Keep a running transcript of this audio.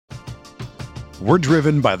We're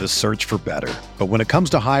driven by the search for better. But when it comes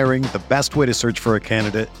to hiring, the best way to search for a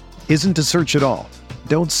candidate isn't to search at all.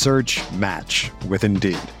 Don't search, match with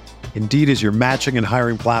Indeed. Indeed is your matching and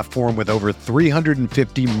hiring platform with over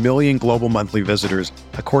 350 million global monthly visitors,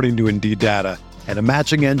 according to Indeed data, and a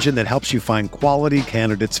matching engine that helps you find quality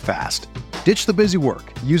candidates fast. Ditch the busy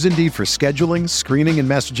work. Use Indeed for scheduling, screening, and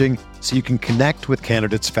messaging so you can connect with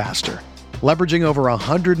candidates faster. Leveraging over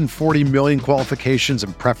 140 million qualifications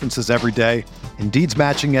and preferences every day, Indeed's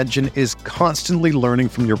matching engine is constantly learning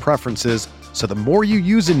from your preferences, so the more you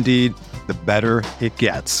use Indeed, the better it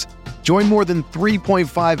gets. Join more than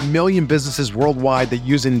 3.5 million businesses worldwide that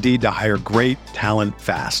use Indeed to hire great talent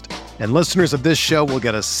fast. And listeners of this show will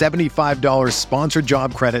get a $75 sponsored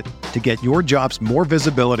job credit to get your jobs more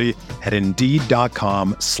visibility at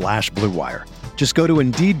Indeed.com/Blue Wire. Just go to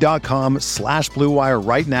Indeed.com/Blue Wire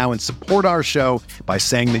right now and support our show by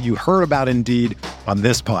saying that you heard about Indeed on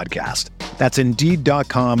this podcast. That's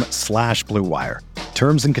Indeed.com/Blue Wire.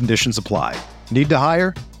 Terms and conditions apply. Need to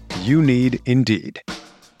hire? You need Indeed.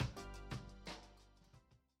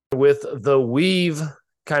 With the Weave,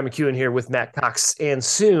 Kai McEwen here with Matt Cox, and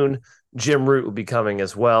soon Jim Root will be coming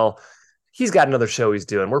as well. He's got another show he's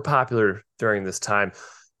doing. We're popular during this time.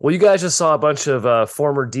 Well, you guys just saw a bunch of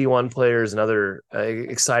former D1 players and other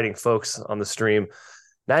exciting folks on the stream.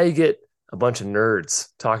 Now you get a bunch of nerds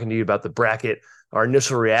talking to you about the bracket, our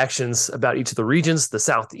initial reactions about each of the regions, the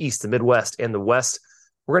South, the East, the Midwest, and the West.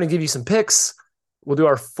 We're going to give you some picks. We'll do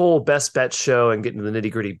our full best bet show and get into the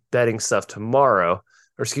nitty-gritty betting stuff tomorrow.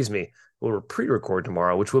 Or excuse me, we'll pre-record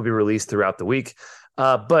tomorrow, which will be released throughout the week.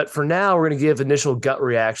 But for now, we're going to give initial gut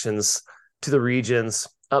reactions to the regions,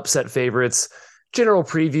 upset favorites, general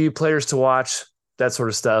preview, players to watch, that sort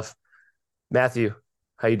of stuff. Matthew,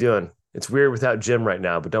 how you doing? It's weird without Jim right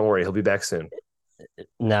now, but don't worry, he'll be back soon.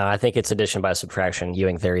 No, I think it's addition by subtraction,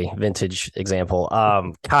 Ewing theory, vintage example.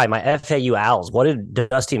 Kai, my FAU Owls, what did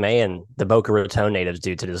Dusty May and the Boca Raton natives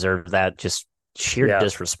do to deserve that just sheer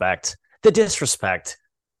disrespect? The disrespect.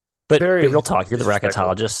 But real talk, you're the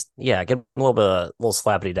bracketologist. Yeah, get a little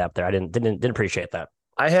slappity dap there. I didn't appreciate that.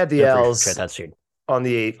 I had the Owls on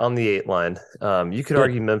the eight line. You could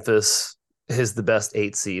argue Memphis is the best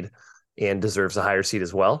 8 seed and deserves a higher seed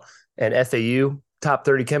as well. And FAU, top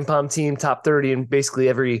 30 KenPom team, top 30 in basically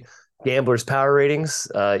every gambler's power ratings.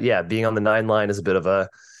 Being on the 9 line is a bit of an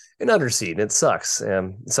underseed. It sucks.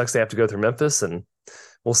 It sucks they have to go through Memphis, and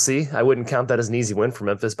we'll see. I wouldn't count that as an easy win for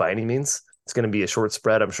Memphis by any means. It's going to be a short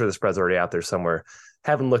spread. I'm sure the spread's already out there somewhere.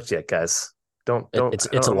 Haven't looked yet, guys.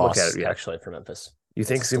 It's a loss at it yet. Actually for Memphis. You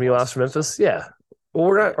think it's going to be a loss for Memphis? Yeah. Well,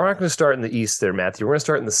 we're not going to start in the East there, Matthew. We're going to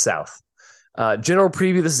start in the South. General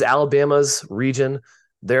preview. This is Alabama's region.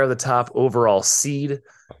 They're the top overall seed.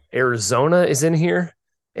 Arizona is in here,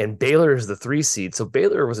 and Baylor is the 3 seed. So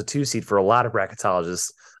Baylor was a 2 seed for a lot of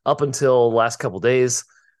bracketologists up until the last couple of days.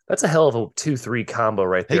 That's a hell of a 2-3 combo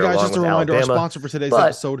right there. Hey guys, just a reminder, Alabama. our sponsor for today's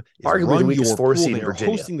episode is arguably the weakest 4 seed in They are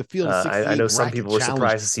Virginia. hosting the Field of 68 I know some people were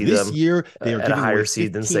surprised to see this them year. They are at a higher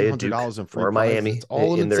seed than say a Duke or Miami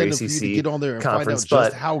in their ACC conference.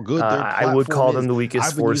 But how good I would call them the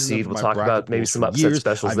weakest 4 seed. We'll talk about maybe some upset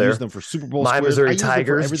specials there. My Missouri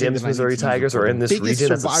Tigers, Jim's Missouri Tigers are in this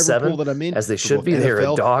region as a 7, as they should be. They're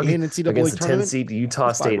a dog against the 10 seed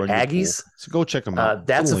Utah State Aggies. So go check them out.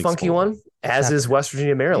 That's a funky one. As is West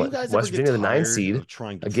Virginia, Maryland. West Virginia, the 9 seed.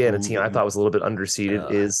 Again, a team I thought was a little bit underseeded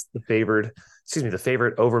is the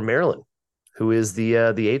favorite over Maryland, who is the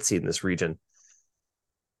 8 seed in this region.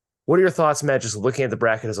 What are your thoughts, Matt, just looking at the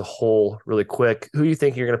bracket as a whole really quick? Who do you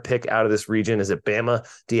think you're going to pick out of this region? Is it Bama?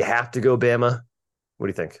 Do you have to go Bama? What do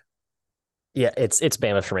you think? Yeah, it's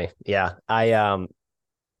Bama for me. Yeah,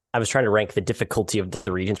 I was trying to rank the difficulty of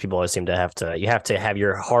the regions. People always seem to have to have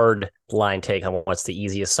your hard line take on what's the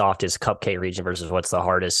easiest, softest cupcake region versus what's the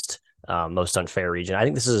hardest, most unfair region. I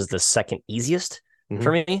think this is the second easiest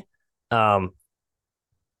for me. I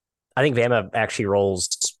think Bama actually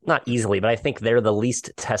rolls not easily, but I think they're the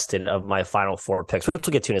least tested of my final 4 picks, which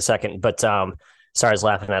we'll get to in a second. But sorry, I was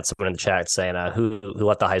laughing at someone in the chat saying who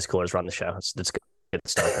let the high schoolers run the show. That's good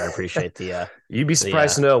stuff. I appreciate the. You'd be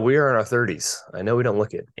surprised to know we are in our 30s. I know we don't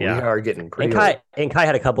look it. Yeah. We are getting pretty. And Kai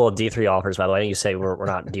had a couple of D3 offers, by the way. I know you say we're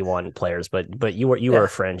not D1 players, but you were a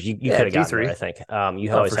fringe. You could have gotten there, I think.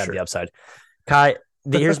 You always had the upside. Kai,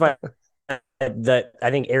 here's my. I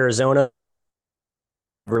think Arizona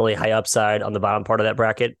really high upside on the bottom part of that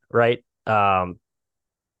bracket, right? But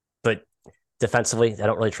defensively, I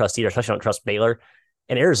don't really trust either. Especially don't trust Baylor.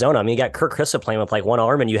 In Arizona, I mean, you got Kirk Krista playing with like one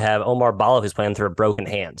arm, and you have Omar Bala who's playing through a broken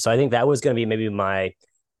hand. So I think that was going to be maybe my,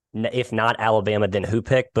 if not Alabama, then who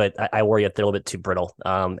pick. But I worry if they're a little bit too brittle.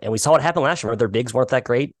 And we saw what happened last year. Their bigs weren't that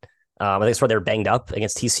great. I think it's where they're banged up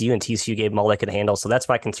against TCU, and TCU gave them all they could handle. So that's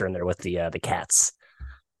my concern there with the Cats.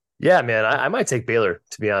 Yeah, man, I might take Baylor,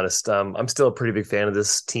 to be honest. I'm still a pretty big fan of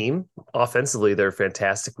this team. Offensively, they're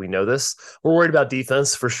fantastic. We know this. We're worried about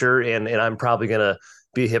defense for sure, and I'm probably going to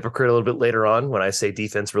be a hypocrite a little bit later on when I say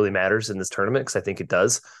defense really matters in this tournament, because I think it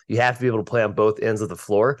does. You have to be able to play on both ends of the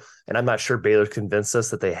floor, and I'm not sure Baylor convinced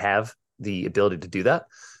us that they have the ability to do that.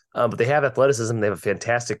 But they have athleticism. They have a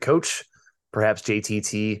fantastic coach. Perhaps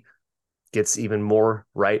JTT gets even more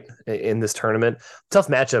right in this tournament. Tough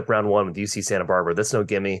matchup round one with UC Santa Barbara. That's no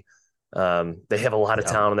gimme. They have a lot of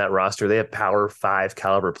talent on that roster. They have Power 5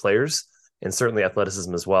 caliber players and certainly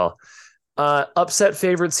athleticism as well. Upset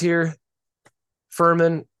favorites here.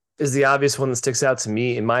 Furman is the obvious one that sticks out to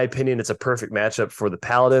me. In my opinion, it's a perfect matchup for the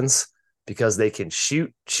Paladins because they can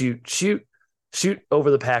shoot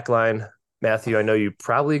over the pack line. Matthew, I know you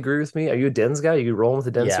probably agree with me. Are you a Dens guy? Are you rolling with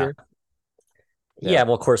the Dens here? Yeah,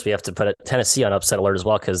 well, of course, we have to put Tennessee on upset alert as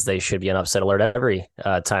well, because they should be on upset alert every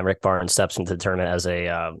time Rick Barnes steps into the tournament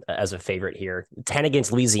as a favorite here. 10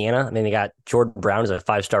 against Louisiana. I mean, they got Jordan Brown as a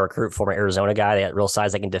 5-star recruit, former Arizona guy. They got real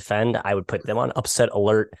size they can defend. I would put them on upset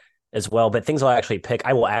alert as well. But things I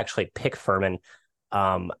will actually pick Furman.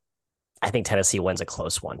 I think Tennessee wins a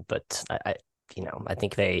close one, but I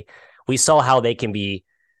think we saw how they can be.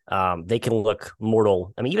 They can look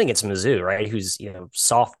mortal. I mean, even against Mizzou, right? Who's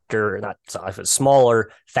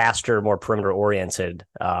smaller, faster, more perimeter oriented.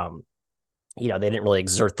 They didn't really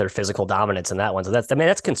exert their physical dominance in that one. So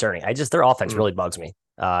that's concerning. Their offense really bugs me,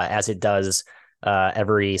 as it does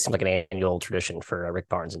seems like an annual tradition for Rick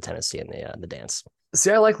Barnes in Tennessee in the dance. See,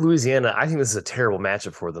 I like Louisiana. I think this is a terrible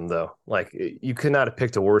matchup for them, though. Like, you could not have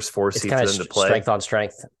picked a worse 4 seed for them to play. Strength on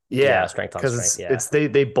strength. Yeah, strength on strength. It's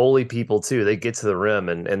they bully people too. They get to the rim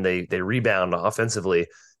and they rebound offensively.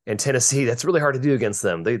 And Tennessee, that's really hard to do against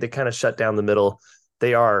them. They kind of shut down the middle.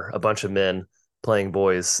 They are a bunch of men playing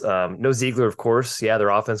boys. No Ziegler, of course. Yeah, their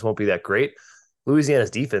offense won't be that great.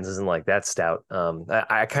 Louisiana's defense isn't like that stout.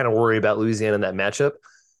 I kind of worry about Louisiana in that matchup.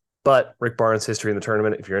 But Rick Barnes' history in the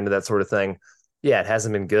tournament, if you're into that sort of thing, yeah, it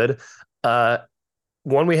hasn't been good.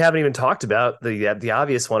 One we haven't even talked about, the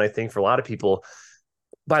obvious one, I think, for a lot of people.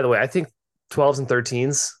 By the way, I think 12s and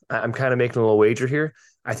 13s, I'm kind of making a little wager here.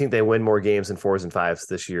 I think they win more games than 4s and 5s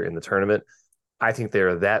this year in the tournament. I think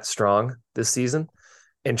they're that strong this season.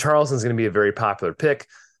 And Charleston's going to be a very popular pick.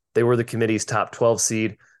 They were the committee's top 12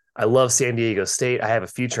 seed. I love San Diego State. I have a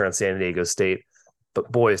future on San Diego State.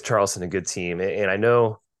 But boy, is Charleston a good team. And I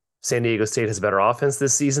know San Diego State has better offense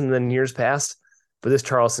this season than years past, but this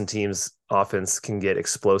Charleston team's offense can get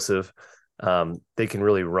explosive. They can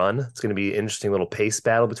really run. It's going to be an interesting little pace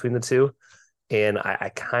battle between the two. And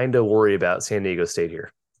I kind of worry about San Diego State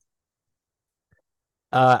here.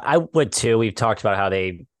 I would too. We've talked about how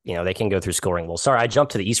they can go through scoring. Well, sorry, I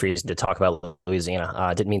jumped to the East region to talk about Louisiana.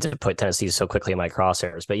 I didn't mean to put Tennessee so quickly in my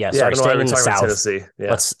crosshairs, but sorry, staying in the South. Tennessee.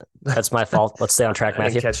 Yeah. That's my fault. Let's stay on track,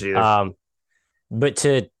 Matthew. I didn't catch it either. But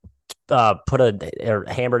to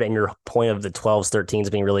hammered in your point of the 12s,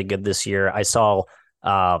 13s being really good this year, I saw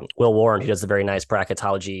Will Warren, who does the very nice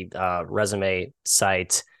bracketology resume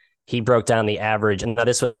site. He broke down the average, and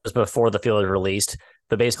this was before the field was released,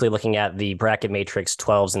 but basically looking at the bracket matrix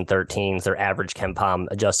 12s and 13s, their average KenPom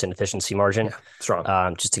adjusted efficiency margin. Yeah,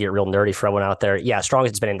 strong. Just to get real nerdy for everyone out there. Yeah,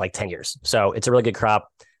 strongest it's been in like 10 years. So it's a really good crop.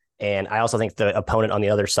 And I also think the opponent on the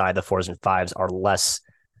other side, the 4s and 5s, are less,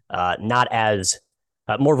 not as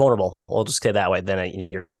more vulnerable. We'll just say that way than in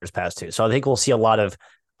years past too. So I think we'll see a lot of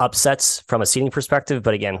upsets from a seeding perspective.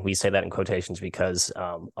 But again, we say that in quotations because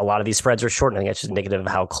a lot of these spreads are short. And I think it's just indicative of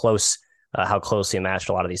how closely matched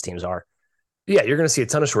a lot of these teams are. Yeah, you're going to see a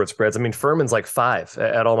ton of short spreads. I mean, Furman's like 5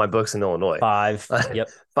 at all my books in Illinois. 5. Yep.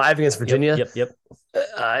 5 against Virginia. Yep.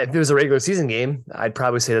 If it was a regular season game, I'd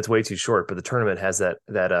probably say that's way too short. But the tournament has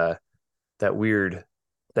that weird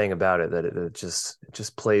thing about it that it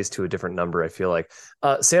just plays to a different number. I feel like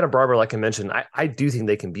Santa Barbara, like I mentioned, I do think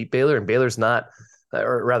they can beat Baylor, and Baylor's not,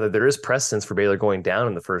 or rather, there is precedence for Baylor going down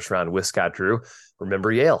in the first round with Scott Drew.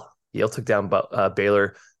 Remember Yale took down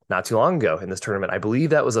Baylor not too long ago in this tournament. I believe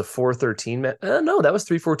that was a 4-13. No, that was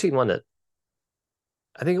 3-14, wasn't it?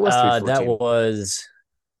 I think it was 3-14. That was.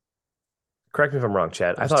 Correct me if I'm wrong,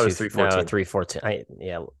 Chad. I thought it was 3-14. No, 3-14.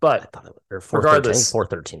 Yeah, but I thought it was, regardless,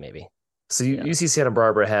 4-13 maybe. So UC Santa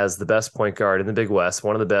Barbara has the best point guard in the Big West,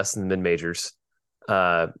 one of the best in the mid-majors.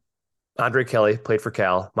 Andre Kelly played for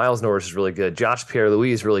Cal. Miles Norris is really good. Josh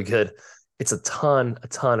Pierre-Louis is really good. It's a ton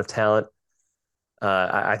of talent.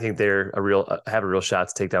 I think they're have a real shot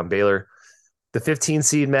to take down Baylor. The 15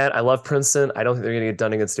 seed, Matt, I love Princeton. I don't think they're going to get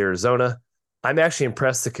done against Arizona. I'm actually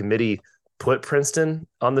impressed the committee put Princeton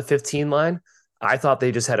on the 15 line. I thought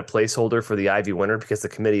they just had a placeholder for the Ivy winner because the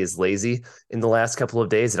committee is lazy in the last couple of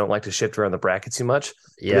days. They don't like to shift around the bracket too much.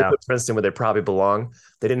 Yeah. They put Princeton where they probably belong.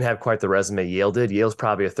 They didn't have quite the resume Yale did. Yale's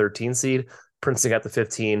probably a 13 seed. Princeton got the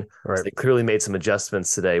 15. Right. So they clearly made some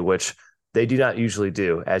adjustments today, which they do not usually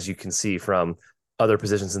do, as you can see from other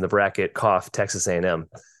positions in the bracket. Cough, Texas A&M.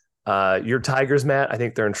 Your Tigers, Matt, I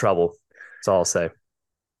think they're in trouble. That's all I'll say.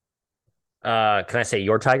 Can I say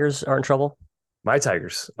your Tigers are in trouble? My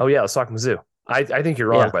Tigers. Oh, yeah, let's talk Mizzou. I think you're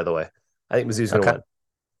wrong, by the way. I think Mizzou's going to win.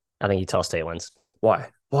 I think Utah State wins. Why?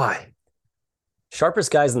 Sharpest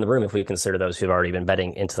guys in the room, if we consider those who've already been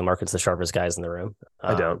betting into the markets, the sharpest guys in the room.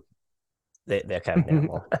 I don't. They're kind of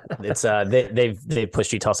animal. It's they've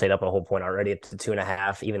pushed Utah State up a whole point already up to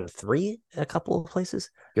 2.5, even 3 a couple of places.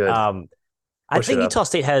 Good. I think Utah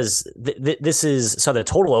State has this is so the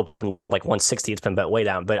total open like 160. It's been bet way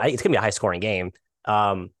down, but it's gonna be a high scoring game.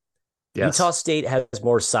 Yes. Utah State has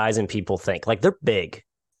more size than people think. Like they're big,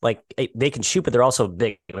 like they can shoot, but they're also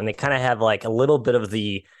big, and they kind of have like a little bit of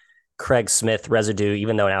the Craig Smith residue.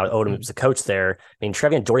 Even though now Odom's the coach there. I mean,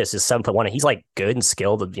 Trevian Dorius is 7'1", and he's like good and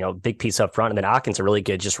skilled. Big piece up front, and then Atkins a really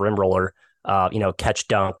good, just rim roller. Catch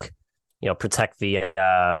dunk. Protect the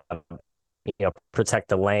protect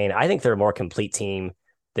the lane. I think they're a more complete team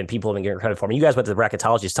than people have been getting credit for. I mean, you guys went to the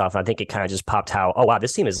bracketology stuff, and I think it kind of just popped how, oh, wow,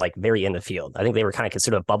 this team is like very in the field. I think they were kind of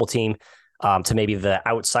considered a bubble team to maybe the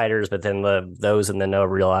outsiders, but then those in the know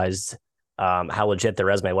realized how legit their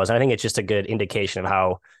resume was. And I think it's just a good indication of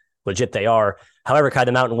how legit they are. However, kind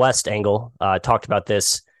of the Mountain West angle, talked about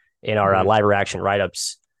this in our live reaction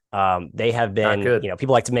write-ups. They have been,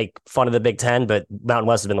 people like to make fun of the Big Ten, but Mountain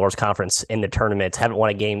West has been the worst conference in the tournament. Haven't won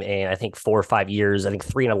a game in, I think, 4 or 5 years. I think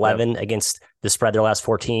 3-11 against the spread their last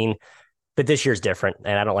 14. But this year's different,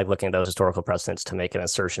 and I don't like looking at those historical precedents to make an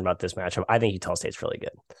assertion about this matchup. I think Utah State's really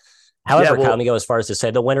good. However, let me go as far as to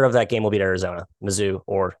say the winner of that game will beat Arizona, Mizzou,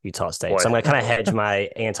 or Utah State. So I'm going to kind of hedge my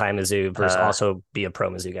anti-Mizzou versus also be a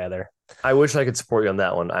pro-Mizzou guy there. I wish I could support you on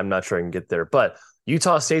that one. I'm not sure I can get there. But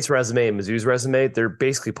Utah State's resume and Mizzou's resume, they're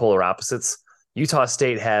basically polar opposites. Utah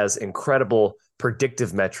State has incredible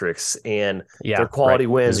predictive metrics, and their quality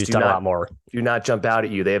wins do not jump out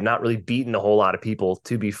at you. They have not really beaten a whole lot of people,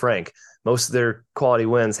 to be frank. Most of their quality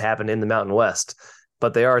wins happen in the Mountain West,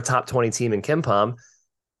 but they are a top 20 team in KenPom.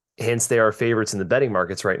 Hence, they are favorites in the betting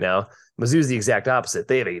markets right now. Mizzou's the exact opposite.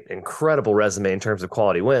 They have an incredible resume in terms of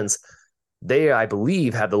quality wins. They, I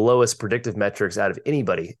believe, have the lowest predictive metrics out of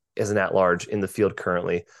anybody as an at-large in the field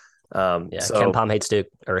currently. So KenPom hates Duke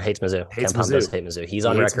or hates Mizzou. KenPom does hate Mizzou. He's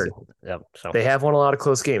on record. Yep, so. They have won a lot of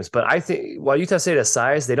close games, but I think while Utah State has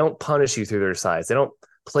size, they don't punish you through their size. They don't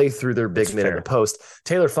play through their big men in the post.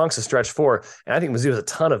 Taylor Funk's a stretch 4, and I think Mizzou has a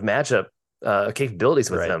ton of matchup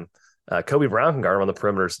capabilities with them. Kobe Brown can guard him on the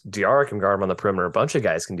perimeter. Diarra can guard him on the perimeter. A bunch of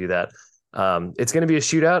guys can do that. It's going to be a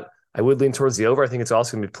shootout. I would lean towards the over. I think it's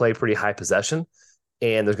also going to be played pretty high possession,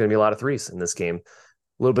 and there's going to be a lot of threes in this game.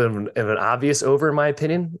 A little bit of an obvious over, in my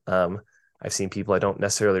opinion. I've seen people I don't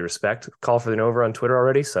necessarily respect call for an over on Twitter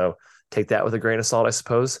already, so take that with a grain of salt, I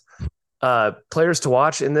suppose. Players to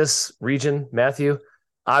watch in this region, Matthew.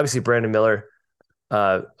 Obviously, Brandon Miller.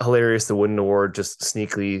 Hilarious, the Wooden Award, just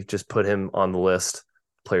sneakily just put him on the list.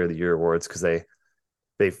 Player of the Year awards because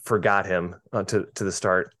they forgot him to the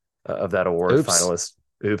start of that award finalist.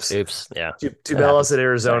 Oops. Yeah. Tubelis at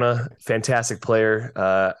Arizona, fantastic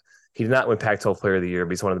player. He did not win Pac-12 Player of the Year,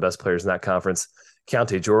 but he's one of the best players in that conference.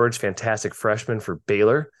 Keontae George, fantastic freshman for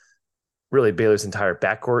Baylor. Really, Baylor's entire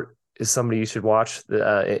backcourt is somebody you should watch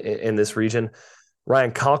in this region.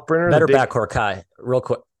 Ryan Kalkbrenner. Better backcourt, Kai. Real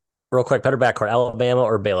quick. Better backcourt, Alabama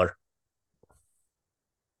or Baylor?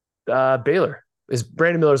 Baylor. Is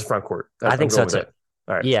Brandon Miller's front court? I think so too.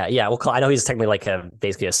 All right. Yeah. I know he's technically like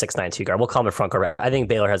basically a 6'9" guard. We'll call him a front court. I think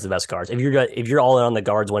Baylor has the best guards. If you're all in on the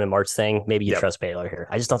guards win in March thing, maybe you trust Baylor here.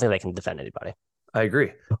 I just don't think they can defend anybody. I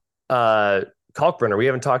agree. Kalkbrenner, we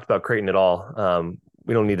haven't talked about Creighton at all.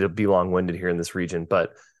 We don't need to be long-winded here in this region,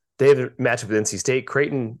 but they have a matchup with NC State.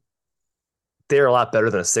 Creighton, they're a lot better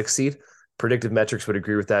than a 6 seed. Predictive metrics would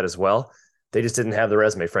agree with that as well. They just didn't have the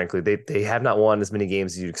resume, frankly. They have not won as many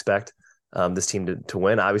games as you'd expect this team to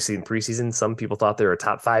win. Obviously, in preseason, some people thought they were a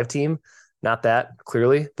top 5 team. Not that,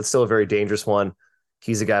 clearly, but still a very dangerous one.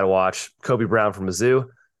 He's a guy to watch. Kobe Brown from Mizzou.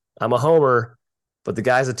 I'm a homer, but the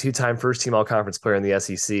guy's a 2-time first-team all-conference player in the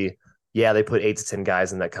SEC. Yeah, they put 8 to 10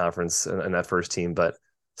 guys in that conference in that first team, but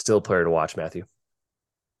still a player to watch, Matthew.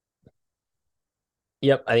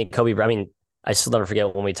 Yep, I think Kobe Brown. I mean, I still never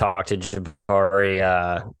forget when we talked to Jabari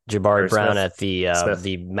Brown at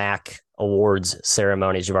the MAC awards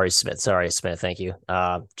ceremony. Jabari Smith, thank you.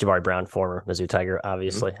 Jabari Brown, former Mizzou Tiger,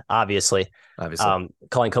 obviously.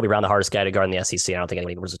 Calling Kobe Brown the hardest guy to guard in the SEC. I don't think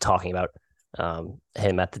anybody was talking about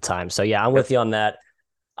him at the time. So yeah, I'm with you on that.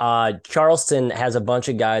 Charleston has a bunch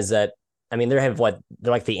of guys that, I mean, they're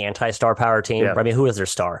like the anti-star power team. Yeah. I mean, who is their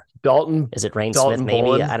star? Dalton. Is it Rain Dalton Smith? Maybe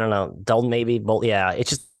Bolin. I don't know. Dalton maybe. Yeah,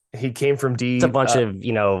 it's just he came from D. It's a bunch of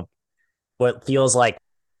what feels like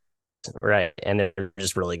right, and they're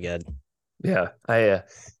just really good. Yeah,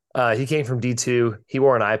 he came from D2. He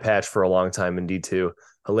wore an eye patch for a long time in D2.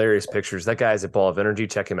 Hilarious pictures. That guy's a ball of energy.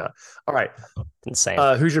 Check him out. All right, insane.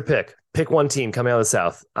 Who's your pick? Pick one team coming out of the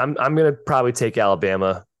South. I'm gonna probably take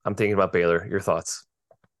Alabama. I'm thinking about Baylor. Your thoughts?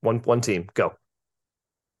 One team. Go.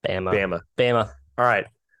 Bama. All right.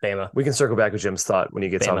 Bama. We can circle back with Jim's thought when he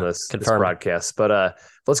gets on this broadcast. But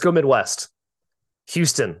let's go Midwest.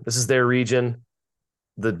 Houston. This is their region.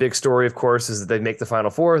 The big story, of course, is that they make the Final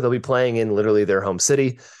Four. They'll be playing in literally their home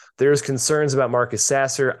city. There's concerns about Marcus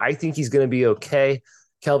Sasser. I think he's going to be okay.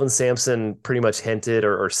 Kelvin Sampson pretty much hinted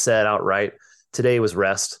or said outright today was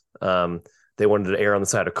rest. They wanted to err on the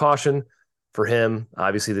side of caution for him.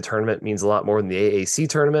 Obviously, the tournament means a lot more than the AAC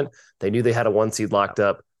tournament. They knew they had a 1 seed locked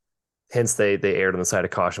up. Hence, they erred on the side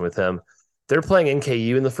of caution with him. They're playing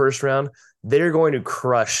NKU in the first round. They're going to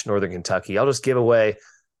crush Northern Kentucky. I'll just give away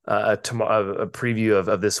a preview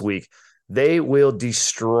of this week. They will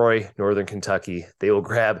destroy Northern Kentucky. They will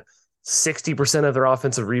grab 60% of their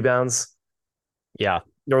offensive rebounds. Yeah.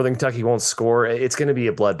 Northern Kentucky won't score. It's going to be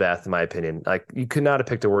a bloodbath, in my opinion. Like, you could not have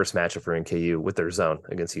picked a worse matchup for NKU with their zone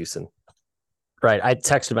against Houston. Right. I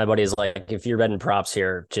texted my buddies, like, if you're betting props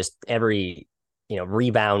here, just every,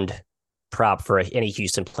 rebound prop for any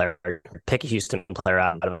Houston player, pick a Houston player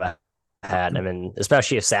out of a hat. I mean,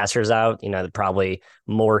 especially if Sasser's out, probably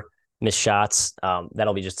more missed shots.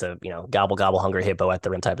 That'll be just a, gobble hungry hippo at the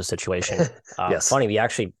rim type of situation. Yes. Funny,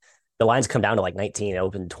 the lines come down to like 19,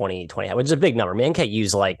 open 20, which is a big number. Man,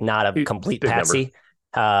 NKU's like not a complete patsy.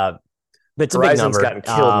 But it's a big number. Horizon's gotten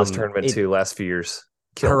killed in this tournament too last few years.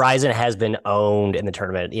 Killed. Horizon has been owned in the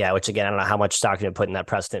tournament. Yeah, which again, I don't know how much stock you put in that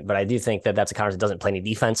precedent, but I do think that that's a conference that doesn't play any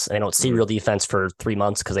defense. And they don't see real defense for 3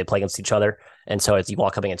 months because they play against each other. And so you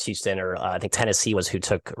walk up against Houston, or I think Tennessee was who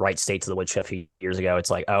took Wright State to the woodshed a few years ago. It's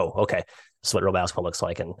like, oh, okay, this is what real basketball looks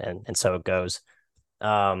like. And so it goes.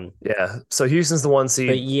 Yeah. So Houston's the 1 seed.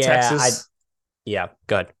 But yeah, Texas.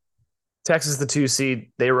 Good. Texas, the 2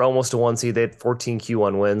 seed. They were almost a 1 seed. They had 14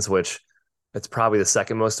 Q1 wins, which it's probably the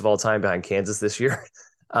second most of all time behind Kansas this year.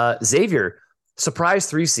 Xavier, surprise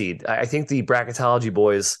 3 seed. I think the bracketology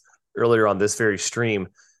boys earlier on this very stream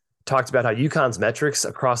talked about how UConn's metrics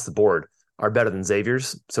across the board are better than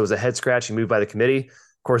Xavier's. So it was a head scratching move by the committee.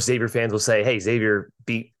 Of course, Xavier fans will say, hey, Xavier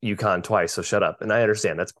beat UConn twice, so shut up. And I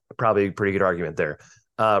understand. That's probably a pretty good argument there.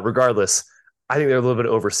 Regardless, I think they're a little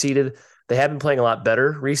bit overseeded. They have been playing a lot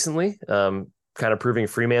better recently, kind of proving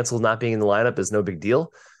Fremantle not being in the lineup is no big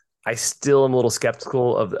deal. I still am a little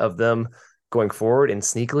skeptical of them going forward, and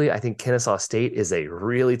sneakily, I think Kennesaw State is a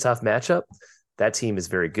really tough matchup. That team is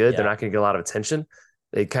very good. Yeah. They're not going to get a lot of attention.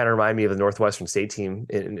 They kind of remind me of the Northwestern State team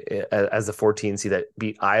as the 14 seed that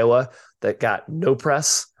beat Iowa, that got no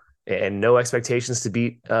press and no expectations to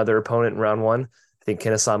beat their opponent in round 1. I think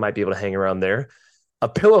Kennesaw might be able to hang around there. A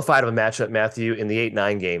pillow fight of a matchup, Matthew, in the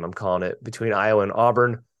 8-9 game, I'm calling it, between Iowa and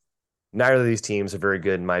Auburn. Neither of these teams are very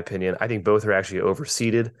good, in my opinion. I think both are actually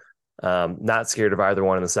overseeded. Not scared of either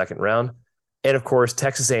one in the second round. And of course,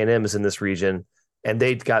 Texas A&M is in this region, and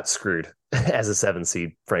they got screwed as a 7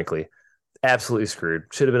 seed, frankly. Absolutely screwed.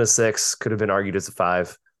 Should have been a 6, could have been argued as a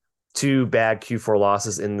 5. 2 bad Q4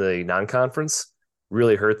 losses in the non-conference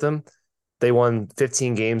really hurt them. They won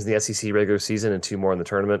 15 games in the SEC regular season and 2 more in the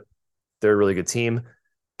tournament. They're a really good team.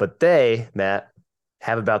 But they, Matt,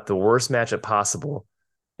 have about the worst matchup possible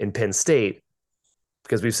in Penn State,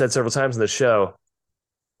 because we've said several times in the show,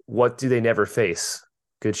 what do they never face?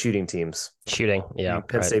 Good shooting teams. Shooting, yeah.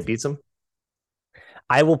 Penn State beats them?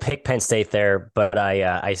 I will pick Penn State there, but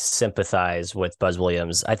I sympathize with Buzz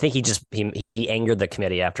Williams. I think he angered the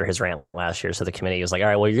committee after his rant last year. So the committee was like, all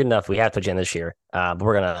right, well, you're good enough. We have to put you in this year. But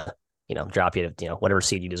we're going to, drop you to, whatever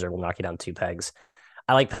seed you deserve. We'll knock you down 2 pegs.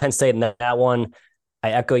 I like Penn State in that one.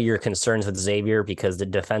 I echo your concerns with Xavier because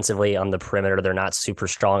defensively on the perimeter, they're not super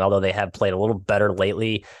strong, although they have played a little better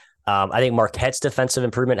lately. I think Marquette's defensive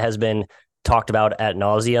improvement has been talked about ad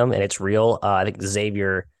nauseum, and it's real. I think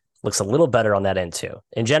Xavier looks a little better on that end too.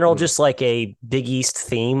 In general, just like a Big East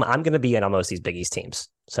theme, I'm going to be in on most of these Big East teams.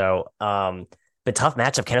 So, the tough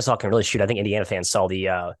matchup, Kennesaw can really shoot. I think Indiana fans saw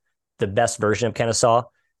the best version of Kennesaw,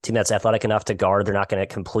 team that's athletic enough to guard. They're not going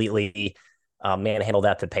to completely manhandled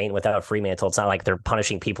at the paint without Fremantle. It's not like they're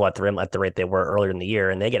punishing people at the rim at the rate they were earlier in the year,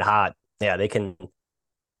 and they get hot. Yeah, they'll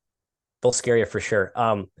scare you for sure.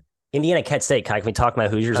 Indiana, Kent State, Kai, can we talk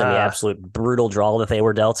about Hoosiers and the absolute brutal draw that they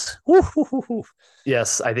were dealt?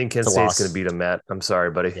 Yes, I think Kent State's going to beat them, Matt. I'm sorry,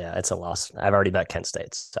 buddy. Yeah, it's a loss. I've already bet Kent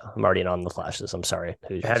State, so I'm already in on the flashes. I'm sorry,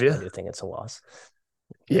 Hoosiers. Have you? I do think it's a loss.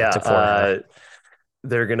 Yeah,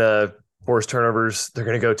 they're going to force turnovers. They're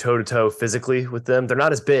going to go toe-to-toe physically with them. They're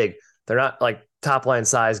not as big. They're not like top-line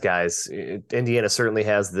size guys. Indiana certainly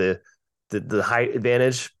has the height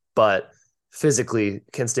advantage, but physically,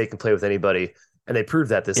 Kent State can play with anybody. And they proved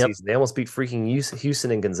that this season. They almost beat freaking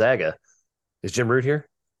Houston and Gonzaga. Is Jim Root here?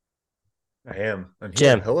 I am. I'm here.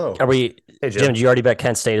 Jim, hello. Are we? Hey, Jim, did you already bet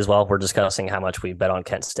Kent State as well? We're discussing how much we bet on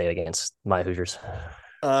Kent State against my Hoosiers.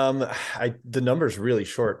 The number's really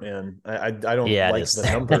short, man. I don't like the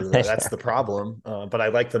number. That's the problem. But I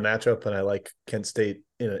like the matchup, and I like Kent State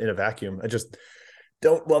in a vacuum. I just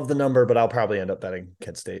don't love the number, but I'll probably end up betting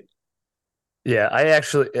Kent State. Yeah, I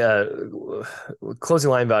actually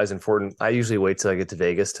closing line value is important. I usually wait till I get to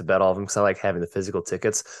Vegas to bet all of them because I like having the physical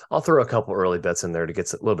tickets. I'll throw a couple early bets in there to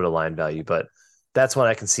get a little bit of line value, but that's when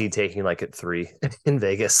I can see taking like at 3 in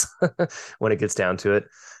Vegas when it gets down to it.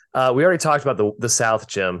 We already talked about the South,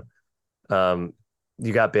 Jim.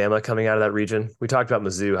 You got Bama coming out of that region. We talked about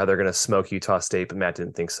Mizzou, how they're going to smoke Utah State, but Matt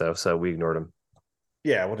didn't think so, so we ignored him.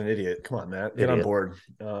 Yeah, what an idiot. Come on, Matt. Get on board.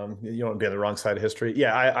 You don't want to be on the wrong side of history.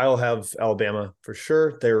 Yeah, I'll have Alabama for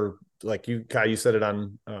sure. They're like you, Kai, you said it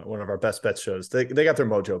on one of our best bet shows. They got their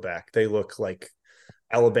mojo back. They look like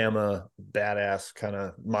Alabama badass kind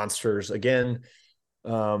of monsters again. I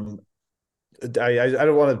don't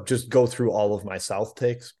want to just go through all of my South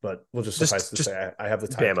takes, but we'll just suffice to say I have the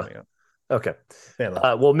time coming up. Okay.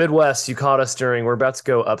 Bama. Well, Midwest, you caught us we're about to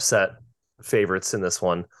go upset favorites in this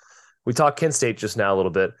one. We talked Kent State just now a little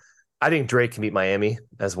bit. I think Drake can beat Miami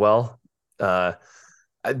as well.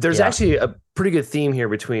 There's actually a pretty good theme here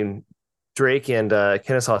between Drake and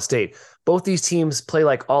Kennesaw State. Both these teams play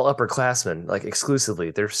like all upperclassmen, like exclusively.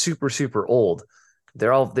 They're super, super old.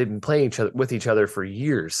 They've been playing with each other for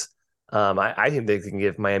years. I think they can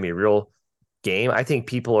give Miami a real game. I think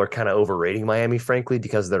people are kind of overrating Miami, frankly,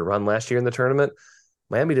 because of their run last year in the tournament.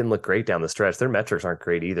 Miami didn't look great down the stretch. Their metrics aren't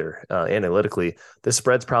great either. Analytically, this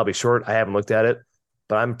spread's probably short. I haven't looked at it,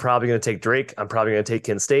 but I'm probably going to take Drake. I'm probably going to take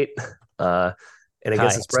Kent State. And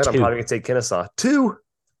against the spread, I'm probably going to take Kennesaw. Two.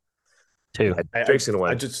 Drake's going to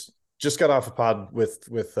win. I just got off a pod with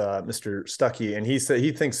Mr. Stuckey, and he said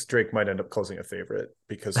he thinks Drake might end up closing a favorite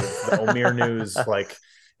because of the Omier news. Like,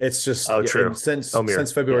 it's just true. Since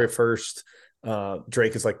February 1st,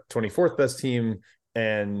 Drake is like 24th best team,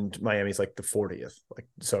 and Miami's like the 40th. Like,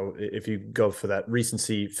 so if you go for that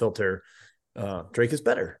recency filter, Drake is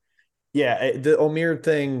better. Yeah, the Omier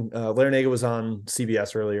thing, Larinaga was on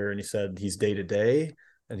CBS earlier, and he said he's day to day,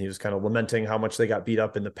 and he was kind of lamenting how much they got beat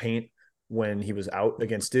up in the paint when he was out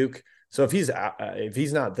against Duke. So if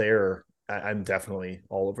he's not there, I'm definitely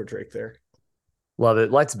all over Drake there. Love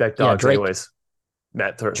it. Lights back dogs, anyways.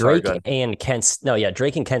 Matt, Drake and Kent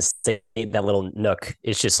State, that little nook.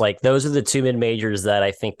 It's just like those are the two mid majors that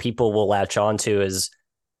I think people will latch on to as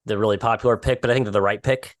the really popular pick, but I think they're the right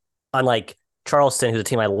pick. Unlike Charleston, who's a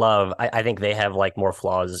team I love, I think they have like more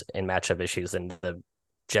flaws and matchup issues than the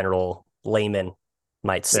general layman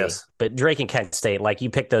might see. Yes. But Drake and Kent State, like you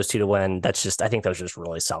pick those two to win. I think those are just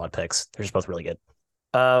really solid picks. They're just both really good.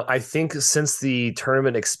 I think since the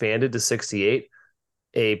tournament expanded to 68,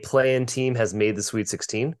 a play-in team has made the Sweet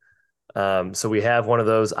 16. So we have one of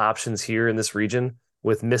those options here in this region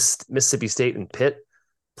with Mississippi State and Pitt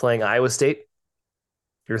playing Iowa State.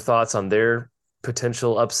 Your thoughts on their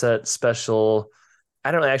potential upset special?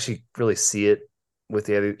 I don't actually really see it with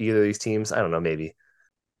either of these teams. I don't know, maybe.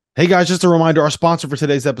 Hey guys, just a reminder, our sponsor for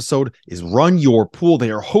today's episode is Run Your Pool.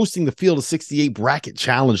 They are hosting the Field of 68 Bracket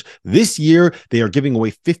Challenge. This year, they are giving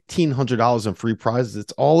away $1,500 in free prizes.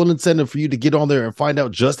 It's all an incentive for you to get on there and find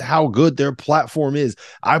out just how good their platform is.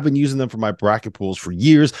 I've been using them for my bracket pools for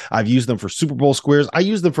years. I've used them for Super Bowl squares. I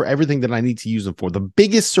use them for everything that I need to use them for. The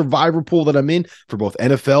biggest survivor pool that I'm in for both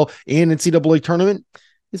NFL and NCAA tournament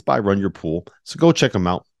is by Run Your Pool. So go check them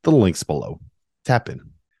out. The link's below. Tap in.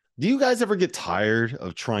 Do you guys ever get tired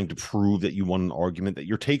of trying to prove that you won an argument, that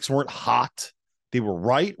your takes weren't hot, they were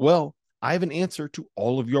right? Well, I have an answer to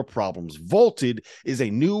all of your problems. Vaulted is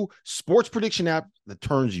a new sports prediction app that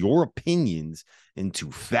turns your opinions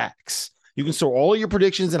into facts. You can store all of your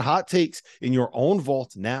predictions and hot takes in your own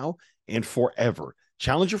vault now and forever.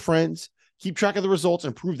 Challenge your friends, keep track of the results,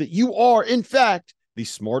 and prove that you are, in fact, the the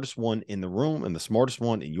smartest one in the room and the smartest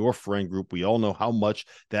one in your friend group. We all know how much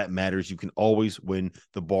that matters. You can always win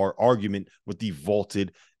the bar argument with the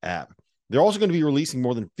Vaulted app. They're also going to be releasing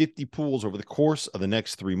more than 50 pools over the course of the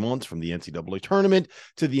next 3 months, from the NCAA tournament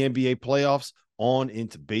to the NBA playoffs on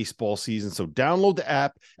into baseball season. So download the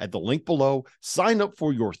app at the link below, sign up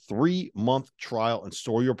for your 3-month trial, and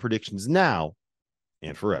store your predictions now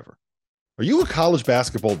and forever. Are you a college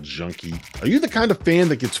basketball junkie? Are you the kind of fan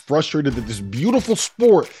that gets frustrated that this beautiful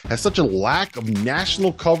sport has such a lack of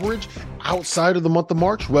national coverage outside of the month of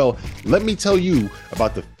March? Well, let me tell you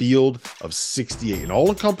about the Field of 68, an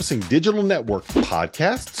all-encompassing digital network of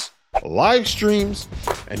podcasts, live streams,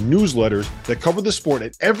 and newsletters that cover the sport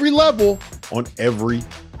at every level on every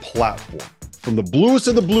platform. From the bluest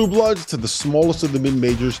of the blue bloods to the smallest of the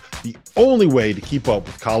mid-majors, the only way to keep up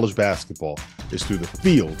with college basketball is through the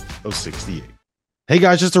Field of 68. Hey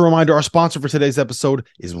guys, just a reminder, our sponsor for today's episode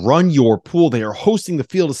is Run Your Pool. They are hosting the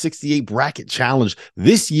Field of 68 Bracket Challenge.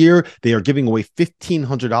 This year, they are giving away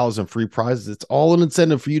 $1,500 in free prizes. It's all an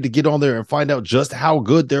incentive for you to get on there and find out just how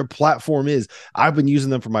good their platform is. I've been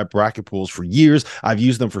using them for my bracket pools for years. I've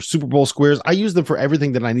used them for Super Bowl squares. I use them for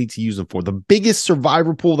everything that I need to use them for. The biggest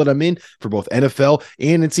survivor pool that I'm in for both NFL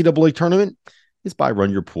and NCAA tournament is by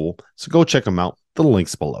Run Your Pool. So go check them out. The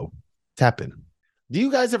link's below. Tap in. Do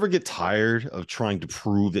you guys ever get tired of trying to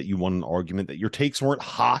prove that you won an argument, that your takes weren't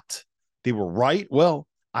hot, they were right? Well,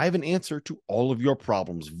 I have an answer to all of your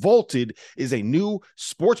problems. Vaulted is a new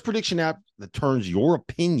sports prediction app that turns your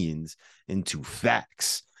opinions into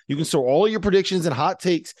facts. You can store all of your predictions and hot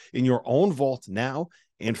takes in your own vault now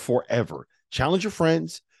and forever. Challenge your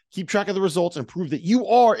friends, keep track of the results, and prove that you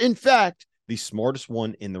are, in fact, the smartest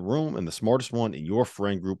one in the room and the smartest one in your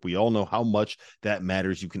friend group. We all know how much that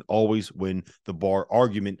matters. You can always win the bar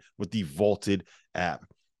argument with the Vaulted app.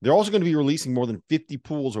 They're also going to be releasing more than 50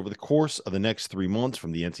 pools over the course of the next 3 months,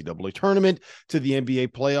 from the NCAA tournament to the NBA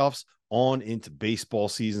playoffs on into baseball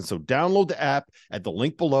season. So download the app at the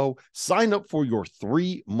link below, sign up for your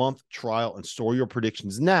 3-month trial, and store your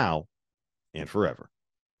predictions now and forever.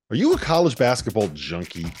 Are you a college basketball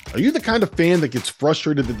junkie? Are you the kind of fan that gets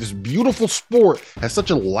frustrated that this beautiful sport has such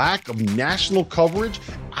a lack of national coverage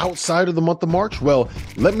outside of the month of March? Well,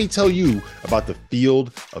 let me tell you about the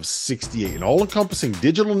Field of 68, an all-encompassing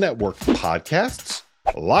digital network of podcasts,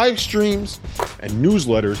 live streams, and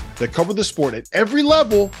newsletters that cover the sport at every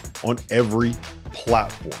level on every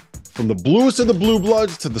platform. From the bluest of the blue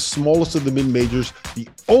bloods to the smallest of the mid-majors, the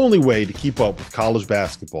only way to keep up with college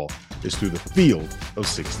basketball is through the Field of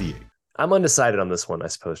 68. I'm undecided on this one, I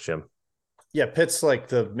suppose, Jim. Yeah, Pitt's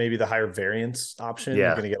like maybe the higher variance option. Yeah.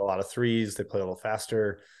 You're going to get a lot of threes. They play a little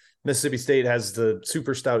faster. Mississippi State has the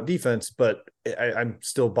super stout defense, but I'm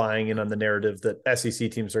still buying in on the narrative that SEC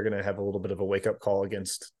teams are going to have a little bit of a wake-up call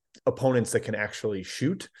against opponents that can actually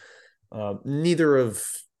shoot. Neither of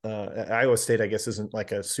Iowa State, I guess, isn't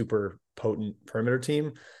like a super potent perimeter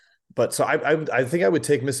team. But so I think I would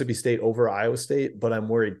take Mississippi State over Iowa State, but I'm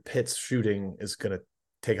worried Pitt's shooting is going to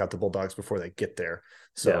take out the Bulldogs before they get there.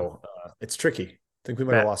 So it's tricky. I think we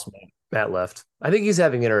might have lost Matt left. I think he's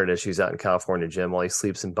having internet issues out in California, Jim, while he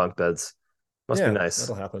sleeps in bunk beds. Must be nice.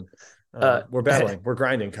 That'll happen. We're battling. We're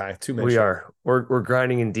grinding, Kai. We are. We're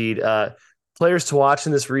grinding indeed. Players to watch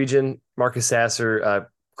in this region: Marcus Sasser.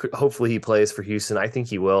 Hopefully he plays for Houston. I think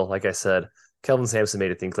he will. Like I said, Kelvin Sampson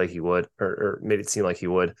made it think like he would, or made it seem like he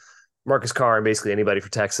would. Marcus Carr and basically anybody for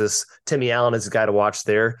Texas. Timmy Allen is a guy to watch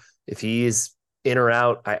there. If he is in or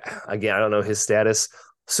out, I don't know his status.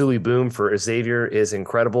 Sully Boom for Xavier is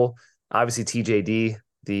incredible. Obviously, TJD,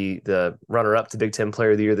 the runner-up to Big Ten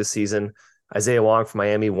Player of the Year this season. Isaiah Wong from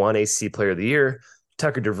Miami won ACC Player of the Year.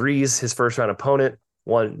 Tucker DeVries, his first-round opponent,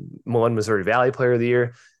 won Missouri Valley Player of the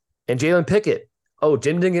Year. And Jalen Pickett. Oh,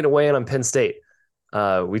 Jim didn't get away on Penn State.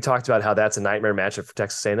 We talked about how that's a nightmare matchup for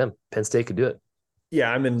Texas A&M. Penn State could do it. Yeah,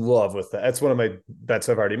 I'm in love with that. That's one of my bets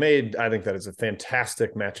I've already made. I think that is a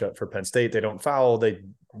fantastic matchup for Penn State. They don't foul. They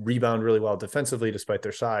rebound really well defensively despite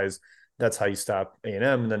their size. That's how you stop A&M.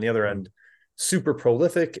 And then the other end, super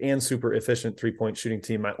prolific and super efficient three-point shooting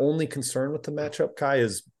team. My only concern with the matchup, Kai,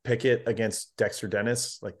 is Pickett against Dexter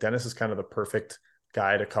Dennis. Like, Dennis is kind of the perfect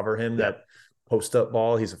guy to cover him, that post-up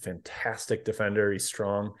ball. He's a fantastic defender. He's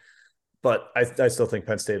strong. But I still think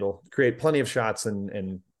Penn State will create plenty of shots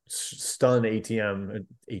and stun ATM,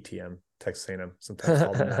 Texas A&M, sometimes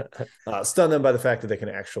call them that. Stun them by the fact that they can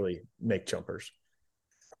actually make jumpers.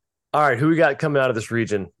 All right, who we got coming out of this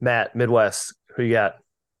region? Matt, Midwest, who you got?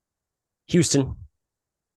 Houston.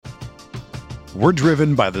 We're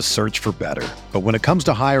driven by the search for better. But when it comes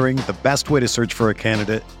to hiring, the best way to search for a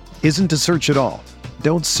candidate isn't to search at all.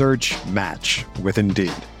 Don't search, match with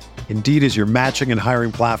Indeed. Indeed is your matching and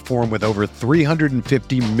hiring platform with over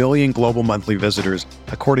 350 million global monthly visitors,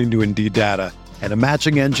 according to Indeed data, and a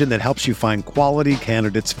matching engine that helps you find quality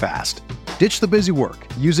candidates fast. Ditch the busy work.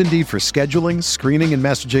 Use Indeed for scheduling, screening, and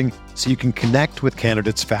messaging so you can connect with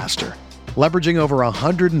candidates faster. Leveraging over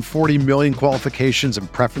 140 million qualifications and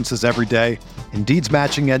preferences every day, Indeed's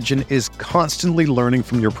matching engine is constantly learning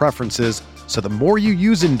from your preferences, so the more you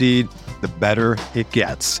use Indeed, the better it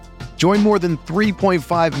gets. Join more than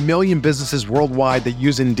 3.5 million businesses worldwide that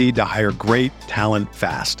use Indeed to hire great talent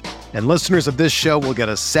fast. And listeners of this show will get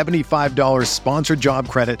a $75 sponsored job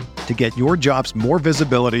credit to get your jobs more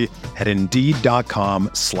visibility at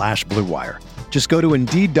Indeed.com/Blue Wire. Just go to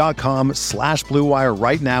Indeed.com/Blue Wire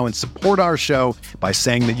right now and support our show by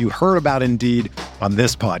saying that you heard about Indeed on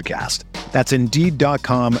this podcast. That's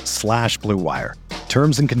Indeed.com/Blue Wire.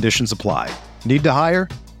 Terms and conditions apply. Need to hire?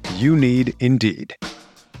 You need Indeed.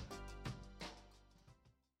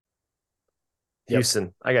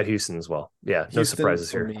 Houston. I got Houston as well. Yeah, no Houston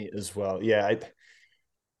surprises for here. me as well. Yeah,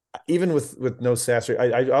 even with no Sasser,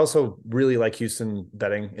 I also really like Houston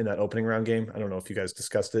betting in that opening round game. I don't know if you guys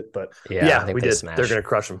discussed it, but yeah, we did. They're going to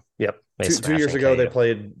crush them. Yep. 2 years ago, they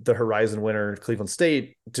played the Horizon winner, Cleveland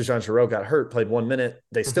State. Dejan Giroux got hurt, played 1 minute.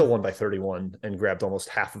 They still won by 31 and grabbed almost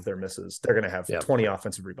half of their misses. They're going to have 20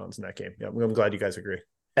 offensive rebounds in that game. Yeah, I'm glad you guys agree.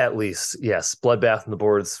 At least, yes. Bloodbath on the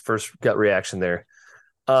boards. First gut reaction there.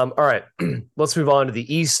 All right, let's move on to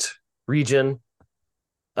the East region.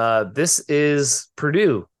 This is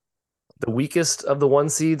Purdue, the weakest of the one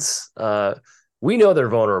seeds. We know they're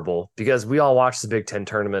vulnerable because we all watched the Big Ten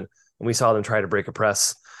tournament and we saw them try to break a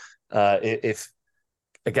press.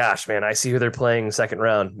 Gosh, man, I see who they're playing second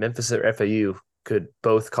round. Memphis or FAU could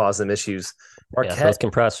both cause them issues. Marquette, both can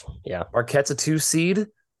press. Yeah, Marquette's a 2 seed.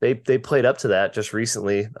 They played up to that just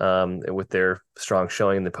recently with their strong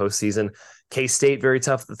showing in the postseason. K-State, very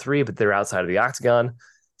tough at the 3, but they're outside of the octagon.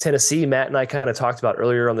 Tennessee, Matt and I kind of talked about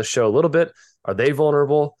earlier on the show a little bit. Are they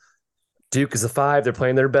vulnerable? Duke is a 5. They're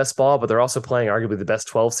playing their best ball, but they're also playing arguably the best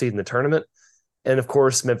 12 seed in the tournament. And, of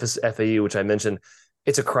course, Memphis FAU, which I mentioned.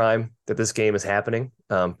 It's a crime that this game is happening.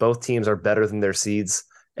 Both teams are better than their seeds.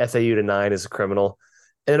 FAU to 9 is a criminal.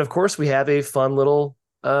 And, of course, we have a fun little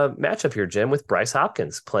matchup here, Jim, with Bryce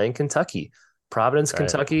Hopkins playing Kentucky. Providence,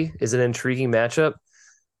 Kentucky is an intriguing matchup.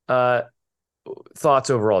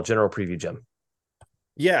 Thoughts overall, general preview, Jim?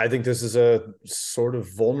 Yeah, I think this is a sort of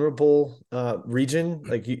vulnerable region.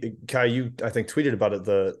 Like Kai, you I think tweeted about it.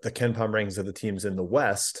 The KenPom rankings of the teams in the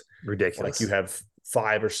West, ridiculous. Like you have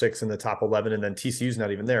 5 or 6 in the top 11, and then TCU's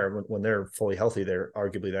not even there. When they're fully healthy, they're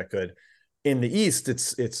arguably that good. In the East,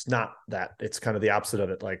 it's not that. It's kind of the opposite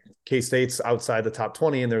of it. Like K-State's outside the top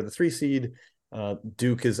 20, and they're the 3 seed.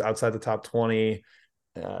 Duke is outside the top 20.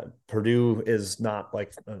 Purdue is not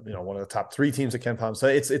like one of the top 3 teams at KenPom, so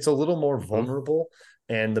it's a little more vulnerable,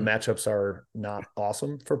 and the matchups are not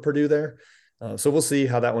awesome for Purdue there. So we'll see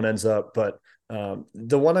how that one ends up. But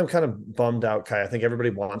the one I'm kind of bummed out, Kai. I think everybody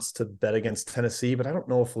wants to bet against Tennessee, but I don't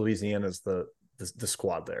know if Louisiana is the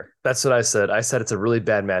squad there. That's what I said. I said it's a really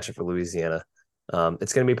bad matchup for Louisiana.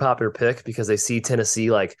 It's going to be a popular pick because they see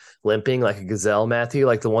Tennessee like limping like a gazelle, Matthew,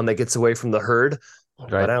 like the one that gets away from the herd. Right.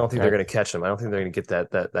 But I don't think they're going to catch them. I don't think they're going to get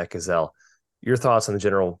that gazelle. Your thoughts on the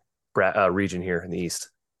general region here in the East?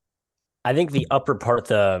 I think the upper part,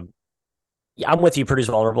 I'm with you. Purdue's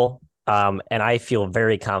vulnerable, and I feel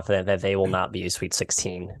very confident that they will not be a Sweet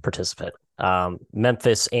 16 participant.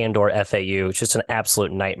 Memphis and/or FAU, it's just an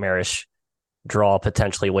absolute nightmarish draw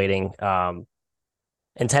potentially waiting. And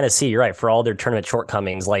Tennessee, you're right, for all their tournament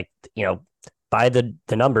shortcomings, by the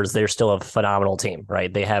numbers, they're still a phenomenal team,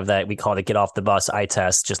 right? They have that, we call it get off the bus eye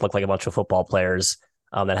test, just look like a bunch of football players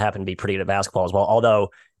that happen to be pretty good at basketball as well,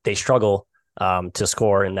 although they struggle to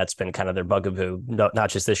score, and that's been kind of their bugaboo, not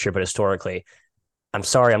just this year, but historically. I'm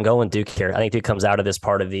sorry, I'm going Duke here. I think Duke comes out of this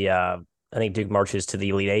part of the I think Duke marches to the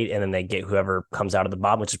Elite Eight, and then they get whoever comes out of the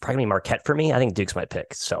bottom, which is probably Marquette for me. I think Duke's my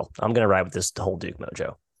pick, so I'm going to ride with this whole Duke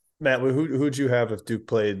mojo. Matt, who'd you have if Duke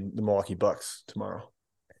played the Milwaukee Bucks tomorrow?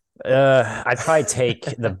 I'd probably take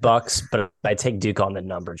the Bucks, but I take Duke on the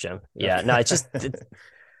number, Jim. Yeah, no,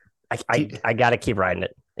 I got to keep riding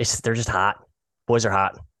it. They're just hot. Boys are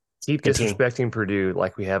hot. Keep disrespecting Purdue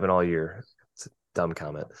like we haven't all year. It's a dumb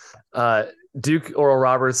comment. Duke, Oral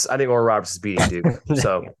Roberts. I think Oral Roberts is beating Duke.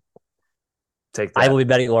 So take that. I will be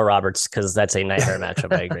betting Oral Roberts because that's a nightmare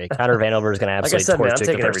matchup. I agree. Connor Vanover is going to absolutely torch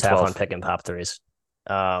Duke the first half on picking pop threes.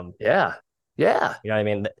 Yeah. You know what I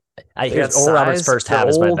mean? Oral Roberts' first half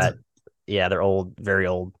is my bet. Yeah, they're old, very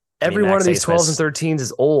old. Every one of these 12s and 13s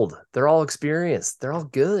is old. They're all experienced. They're all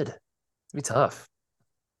good. It'll be tough.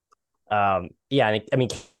 Yeah, I mean,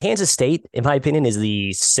 Kansas State, in my opinion, is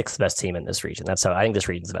the sixth best team in this region. That's how I think this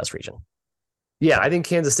region's the best region. Yeah, I think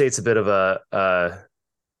Kansas State's a bit of a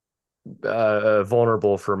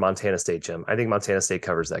vulnerable for Montana State, Jim. I think Montana State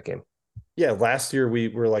covers that game. Yeah, last year we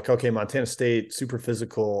were like, okay, Montana State, super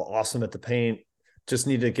physical, awesome at the paint, just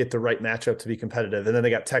need to get the right matchup to be competitive. And then they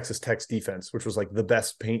got Texas Tech's defense, which was like the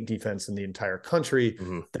best paint defense in the entire country.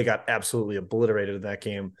 Mm-hmm. They got absolutely obliterated in that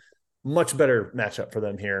game. Much better matchup for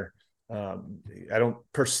them here. I don't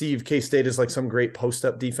perceive K-State as like some great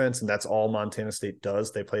post-up defense, and that's all Montana State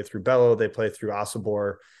does. They play through Bello, they play through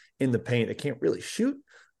Osobor in the paint. They can't really shoot,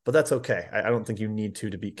 but that's okay. I don't think you need to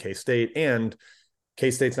beat K-State. And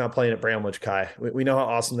K-State's not playing at Bramlage, Kai. We know how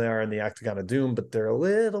awesome they are in the Octagon of Doom, but they're a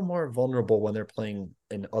little more vulnerable when they're playing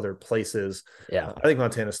in other places. Yeah, I think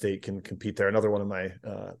Montana State can compete there. Another one of my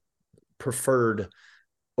preferred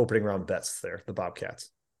opening round bets there, the Bobcats.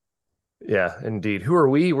 Yeah, indeed. Who are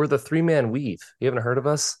we? We're the 3-man weave. You haven't heard of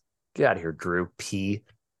us? Get out of here, Drew P.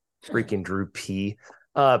 Freaking Drew P.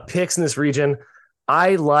 Picks in this region.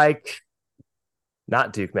 I like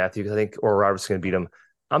not Duke, Matthew, because I think Oral Roberts is going to beat him.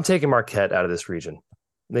 I'm taking Marquette out of this region.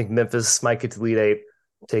 I think Memphis might get to Elite Eight.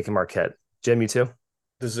 I'm taking Marquette. Jim, you too?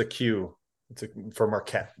 This is a cue for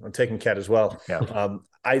Marquette. I'm taking Cat as well. Yeah.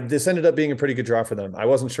 This ended up being a pretty good draw for them. I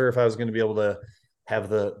wasn't sure if I was going to be able to have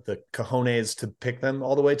the cojones to pick them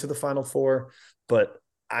all the way to the Final Four, but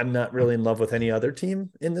I'm not really in love with any other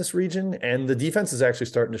team in this region. And the defense is actually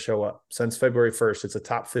starting to show up. Since February 1st, it's a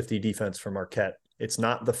top 50 defense for Marquette. It's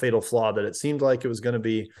not the fatal flaw that it seemed like it was going to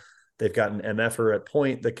be. They've got an MFer at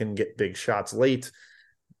point that can get big shots late.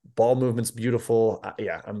 Ball movement's beautiful.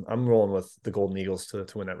 I'm rolling with the Golden Eagles to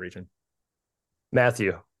win that region.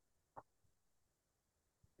 Matthew.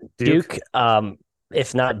 Duke.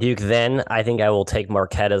 If not Duke, then I think I will take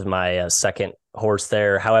Marquette as my second horse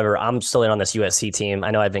there. However, I'm still in on this USC team.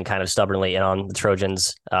 I know I've been kind of stubbornly in on the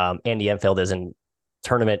Trojans. Andy Enfield is a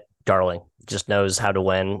tournament darling. Just knows how to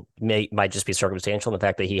win. Might just be circumstantial in the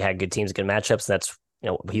fact that he had good teams, good matchups. That's,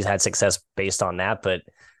 he's had success based on that. But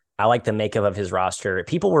I like the makeup of his roster.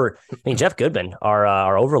 Jeff Goodman,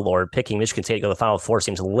 our overlord, picking Michigan State to go to the Final Four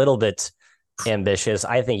seems a little bit ambitious.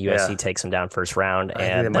 I think USC takes him down first round,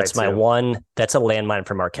 and that's my one. That's a landmine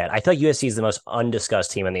for Marquette. I feel like USC is the most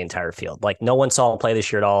undiscussed team in the entire field. Like, no one saw them play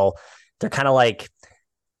this year at all. They're kind of like,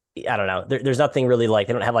 I don't know. There's nothing really like,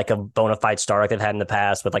 they don't have like a bona fide star like they've had in the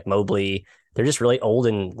past with like Mobley. They're just really old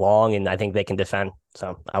and long, and I think they can defend.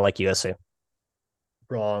 So I like USC.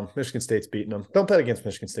 Wrong. Michigan State's beating them. Don't bet against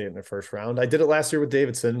Michigan State in their first round. I did it last year with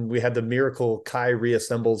Davidson. We had the miracle Kai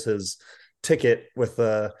reassembles his ticket with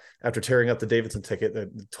after tearing up the Davidson ticket,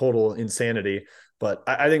 the total insanity. But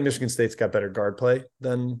I think Michigan State's got better guard play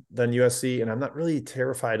than USC, and I'm not really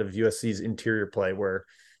terrified of USC's interior play where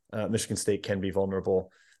Michigan State can be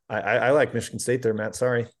vulnerable. I like Michigan State there, Matt.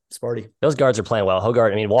 Sorry, Sparty. Those guards are playing well.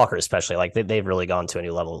 Hogarth, Walker especially, like they've really gone to a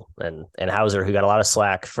new level. And Hauser, who got a lot of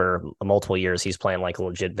slack for multiple years, he's playing like a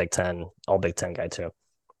legit Big Ten, all Big Ten guy too.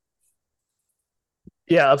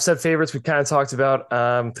 Yeah, upset favorites we kind of talked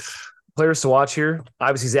about. Players to watch here,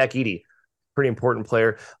 obviously Zach Edey, pretty important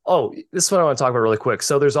player. Oh, this is what I want to talk about really quick.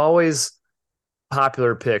 So there's always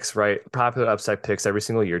popular picks, right? Popular upside picks every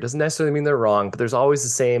single year. Doesn't necessarily mean they're wrong, but there's always the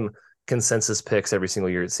same consensus picks every single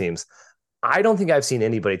year, it seems. I don't think I've seen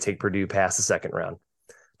anybody take Purdue past the second round.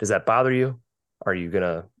 Does that bother you? Are you going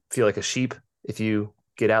to feel like a sheep if you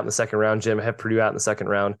get out in the second round, Jim? Have Purdue out in the second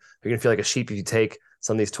round? Are you going to feel like a sheep if you take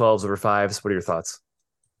some of these 12s over 5s? What are your thoughts?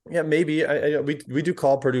 Yeah, maybe. We do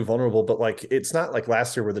call Purdue vulnerable, but like it's not like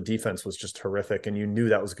last year where the defense was just horrific and you knew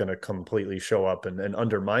that was going to completely show up and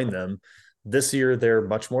undermine them. This year, they're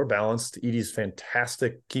much more balanced. Edey's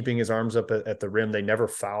fantastic keeping his arms up at the rim. They never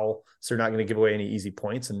foul, so they're not going to give away any easy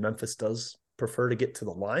points. And Memphis does prefer to get to the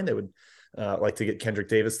line. They would like to get Kendrick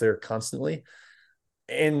Davis there constantly.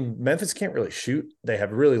 And Memphis can't really shoot. They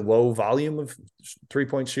have really low volume of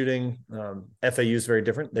three-point shooting. FAU is very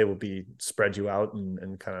different. They will spread you out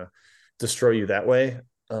and kind of destroy you that way.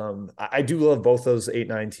 I do love both those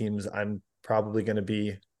 8-9 teams. I'm probably going to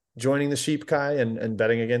be joining the sheep, Kai, and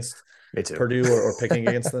betting against Purdue or picking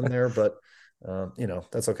against them there. But,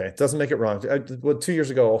 that's okay. It doesn't make it wrong. 2 years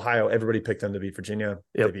ago, Ohio, everybody picked them to beat Virginia.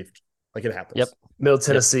 Yep. Like it happens. Yep. Middle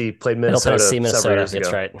Tennessee played Minnesota. Minnesota.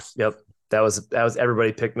 That's right. Yep. That was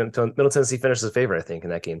everybody picked Middle Tennessee finished as favorite, I think,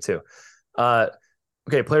 in that game too.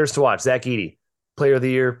 Okay, players to watch. Zach Edey, player of the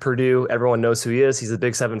year, Purdue. Everyone knows who he is. He's the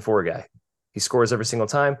big 7'4" guy. He scores every single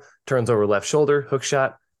time, turns over left shoulder, hook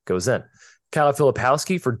shot, goes in. Kyle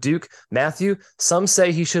Filipowski for Duke. Matthew, some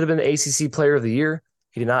say he should have been ACC player of the year.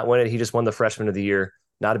 He did not win it. He just won the freshman of the year.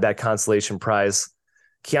 Not a bad consolation prize.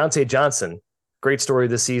 Keontae Johnson, great story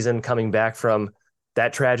this season, coming back from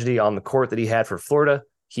that tragedy on the court that he had for Florida.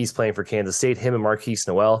 He's playing for Kansas State, him and Marquise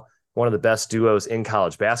Noel, one of the best duos in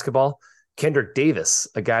college basketball. Kendrick Davis,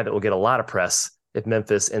 a guy that will get a lot of press if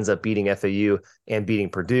Memphis ends up beating FAU and beating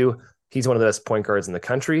Purdue. He's one of the best point guards in the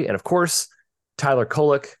country. And of course, Tyler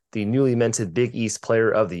Kolek, the newly minted Big East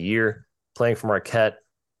Player of the Year, playing for Marquette.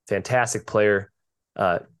 Fantastic player.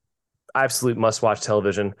 Absolute must-watch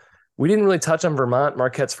television. We didn't really touch on Vermont,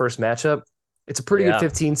 Marquette's first matchup. It's a pretty good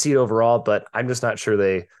 15 seed overall, but I'm just not sure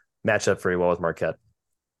they match up very well with Marquette.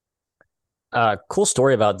 Cool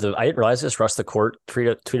story about I didn't realize this. Russ the Court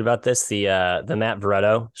tweet about this. The Matt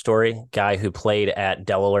Veretto story, guy who played at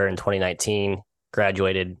Delaware in 2019,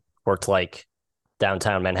 graduated, worked like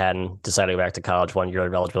downtown Manhattan, decided to go back to college, 1 year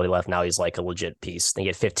of eligibility left. Now he's like a legit piece. They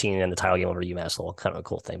get 15 in the title game over UMass Lowell. Kind of a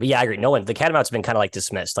cool thing. But yeah, I agree. The Catamounts have been kind of like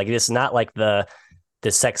dismissed. Like this is not like the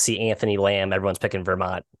sexy Anthony Lamb, everyone's picking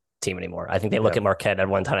Vermont team anymore. I think they look at Marquette,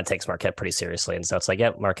 everyone kind of takes Marquette pretty seriously. And so it's like,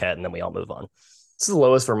 Marquette, and then we all move on. This is the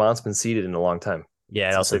lowest Vermont's been seeded in a long time.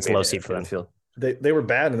 Yeah, also it's low seed for them. Field. They were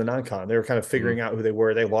bad in the non-con. They were kind of figuring out who they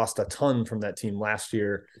were. They lost a ton from that team last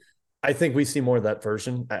year. I think we see more of that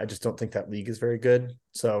version. I just don't think that league is very good.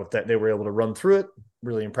 So that they were able to run through it,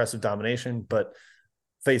 really impressive domination, but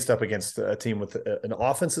faced up against a team with an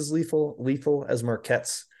offense as lethal as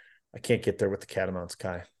Marquette's. I can't get there with the Catamounts,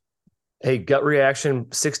 Kai. Hey, gut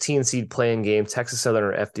reaction, 16 seed playing game, Texas Southern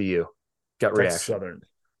or FDU? Gut reaction.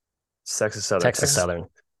 Texas Southern.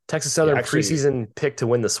 Texas Southern actually, preseason pick to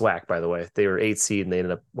win the SWAC, by the way. They were 8th seed and they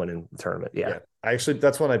ended up winning the tournament. Yeah.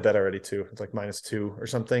 That's one I bet already too. It's like -2 or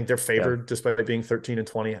something. They're favored despite being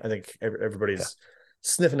 13-20. I think everybody's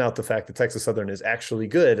sniffing out the fact that Texas Southern is actually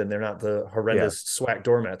good and they're not the horrendous SWAC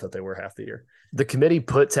doormat that they were half the year. The committee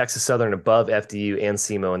put Texas Southern above FDU and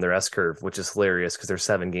SEMO in their S curve, which is hilarious because they're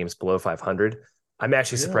 7 games below 500. I'm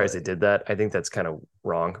actually surprised they did that. I think that's kind of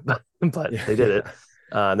wrong, but they did it.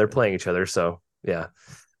 They're playing each other. So yeah.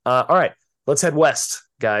 All right, let's head west,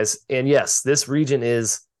 guys. And yes, this region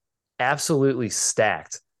is absolutely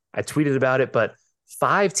stacked. I tweeted about it, but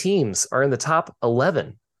 5 teams are in the top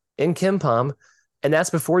 11 in KenPom. And that's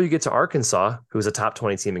before you get to Arkansas, who's a top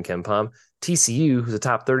 20 team in KenPom, TCU, who's a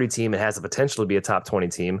top 30 team and has the potential to be a top 20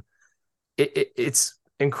 team. It's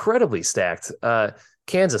incredibly stacked.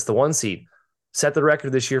 Kansas, the 1 seed, set the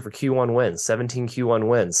record this year for Q1 wins, 17 Q1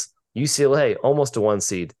 wins. UCLA, almost a 1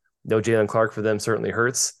 seed. No Jalen Clark for them certainly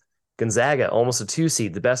hurts. Gonzaga, almost a 2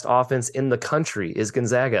 seed. The best offense in the country is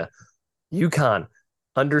Gonzaga. UConn,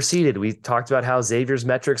 underseeded. We talked about how Xavier's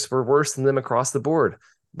metrics were worse than them across the board,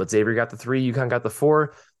 but Xavier got the 3, UConn got the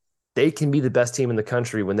 4. They can be the best team in the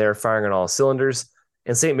country when they're firing on all cylinders.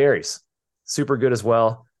 And St. Mary's, super good as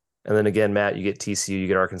well. And then again, Matt, you get TCU, you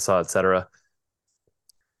get Arkansas, etc.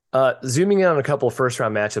 Zooming in on a couple of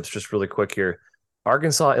first-round matchups just really quick here.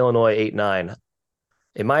 Arkansas, Illinois, 8-9.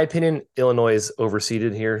 In my opinion, Illinois is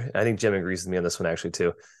overseeded here. I think Jim agrees with me on this one actually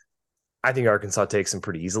too. I think Arkansas takes them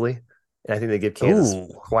pretty easily, and I think they give Kansas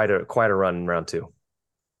quite a run in round 2.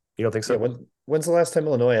 You don't think so? Yeah, when's the last time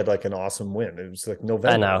Illinois had like an awesome win? It was like November.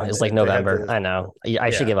 I know. It was like November. I know. I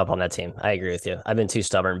should give up on that team. I agree with you. I've been too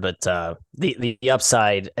stubborn, but the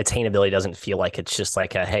upside attainability doesn't feel like it's just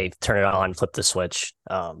like a, hey, turn it on, flip the switch.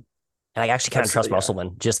 And I actually kind of trust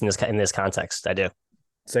Musselman just in this context. I do.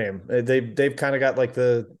 Same. They've kind of got like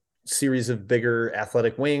the series of bigger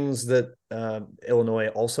athletic wings that Illinois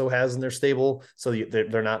also has in their stable. So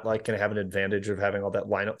they're not like going to have an advantage of having all that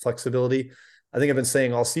lineup flexibility. I think I've been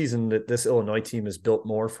saying all season that this Illinois team is built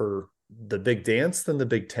more for the big dance than the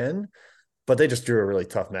Big Ten, but they just drew a really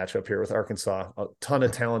tough matchup here with Arkansas. A ton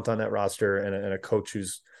of talent on that roster and a coach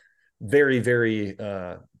who's very, very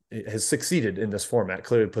has succeeded in this format,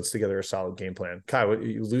 clearly puts together a solid game plan. Kai, are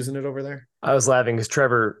you losing it over there? I was laughing because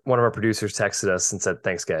Trevor, one of our producers, texted us and said,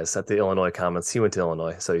 thanks, guys, at the Illinois comments. He went to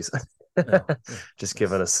Illinois, so he's just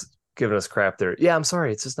giving us crap there. Yeah, I'm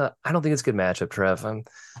sorry. It's just not – I don't think it's a good matchup, Trev.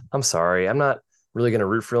 I'm sorry. I'm not really going to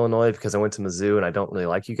root for Illinois because I went to Mizzou and I don't really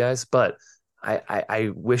like you guys, but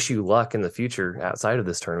I wish you luck in the future outside of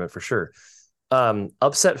this tournament for sure.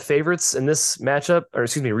 Upset favorites in this matchup,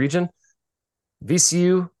 region,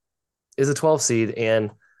 VCU is a 12 seed,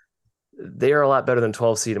 and they are a lot better than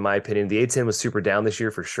 12 seed in my opinion. The A-10 was super down this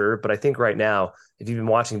year for sure, but I think right now, if you've been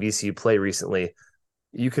watching VCU play recently,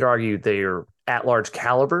 you could argue they are at large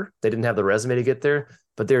caliber. They didn't have the resume to get there,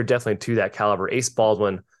 but they're definitely to that caliber. Ace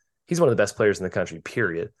Baldwin, he's one of the best players in the country,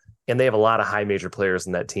 period. And they have a lot of high major players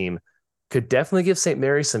in that team. Could definitely give St.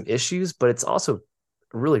 Mary's some issues, but it's also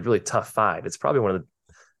a really, really tough 5. It's probably one of the,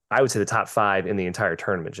 I would say, the top 5 in the entire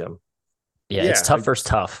tournament, Jim. Yeah, it's tough versus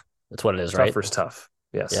tough. That's what it is, right? Tough versus tough.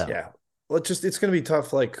 Yes. Yeah. Well, it's going to be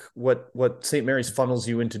tough. Like what St. Mary's funnels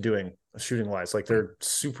you into doing shooting wise. Like they're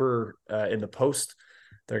super in the post.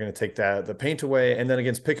 They're going to take the paint away, and then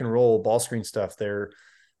against pick and roll ball screen stuff, they're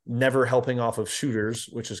never helping off of shooters,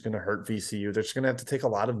 which is going to hurt VCU. They're just going to have to take a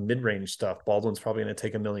lot of mid range stuff. Baldwin's probably going to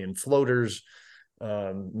take a million floaters.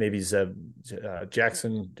 Maybe Zeb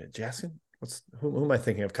Jackson. Who am I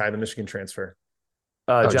thinking of? Kai, the Michigan transfer.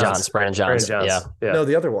 Brandon Johns. Yeah. No,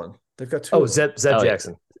 the other one. They've got two. Oh, Zeb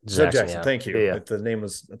Jackson. Zeb Jackson. Yeah. Thank you. Yeah. The name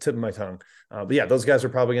was a tip of my tongue. But yeah, those guys are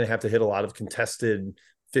probably going to have to hit a lot of contested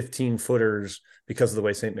 15 footers because of the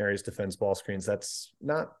way St. Mary's defends ball screens. That's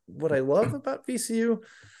not what I love about VCU.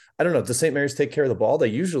 I don't know. Does St. Mary's take care of the ball? They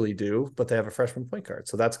usually do, but they have a freshman point guard.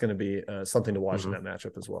 So that's going to be something to watch in that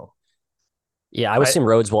matchup as well. Yeah, I would assume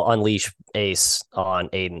Rhodes will unleash Ace on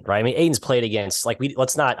Aiden, right? I mean, Aiden's played against, I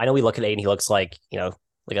know we look at Aiden, he looks like,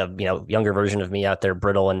 like a younger version of me out there,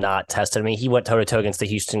 brittle and not tested. I mean, he went toe to toe against the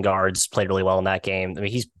Houston guards, played really well in that game. I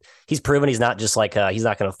mean, he's proven he's not just like he's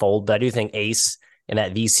not going to fold, but I do think Ace and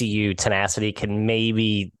that VCU tenacity can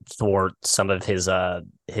maybe thwart some of his kind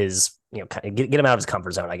of get him out of his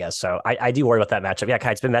comfort zone, I guess. So I do worry about that matchup. Yeah,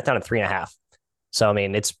 Kai, it's been bet down at 3.5. So I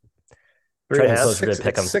mean, it's 3.5.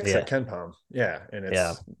 Pick 6 at Ken Palm. Yeah, and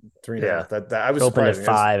it's 3.5. That I was opened at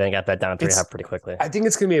surprised. 5 and got bet down at 3.5 pretty quickly. I think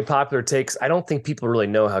it's going to be a popular take. I don't think people really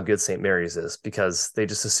know how good St. Mary's is because they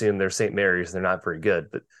just assume they're St. Mary's and they're not very good.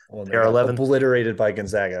 But they're 11th, obliterated by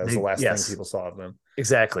Gonzaga. That was the last thing people saw of them.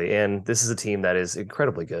 Exactly, and this is a team that is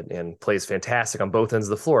incredibly good and plays fantastic on both ends of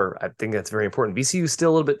the floor. I think that's very important. VCU is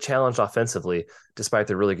still a little bit challenged offensively, despite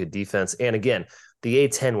their really good defense. And again, the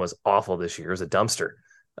A10 was awful this year. It was a dumpster.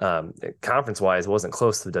 Conference-wise, wasn't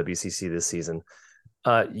close to the WCC this season.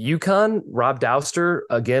 UConn, Rob Douster,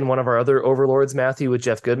 again, one of our other overlords, Matthew, with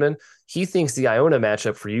Jeff Goodman. He thinks the Iona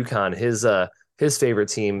matchup for UConn, his favorite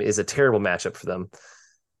team, is a terrible matchup for them.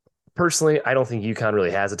 Personally, I don't think UConn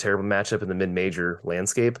really has a terrible matchup in the mid-major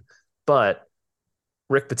landscape, but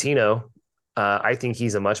Rick Pitino, I think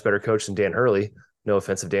he's a much better coach than Dan Hurley. No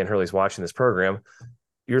offense if Dan Hurley's watching this program.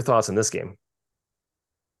 Your thoughts on this game?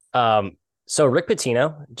 So Rick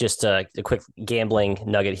Pitino, just a quick gambling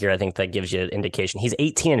nugget here. I think that gives you an indication. He's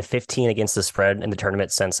 18-15 against the spread in the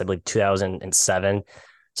tournament since, I believe, 2007.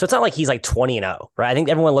 So it's not like he's like 20-0, right? I think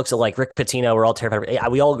everyone looks at like Rick Pitino. We're all terrified.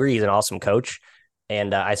 We all agree he's an awesome coach.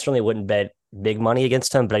 And I certainly wouldn't bet big money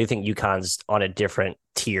against him, but I do think UConn's on a different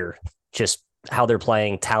tier, just how they're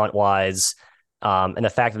playing talent-wise. And the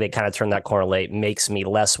fact that they kind of turned that corner late makes me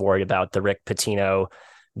less worried about the Rick Pitino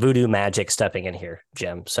voodoo magic stepping in here,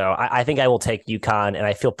 Jim. So I think I will take UConn, and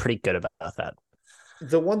I feel pretty good about that.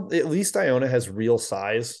 At least Iona has real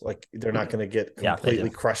size. Like they're not going to get completely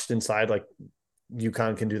crushed inside. Like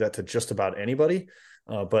UConn can do that to just about anybody.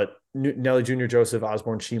 But Nelly Jr., Joseph,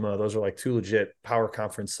 Osborne, Shima, those are like two legit power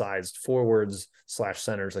conference sized forwards /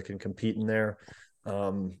 centers that can compete in there.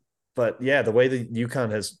 But yeah, the way that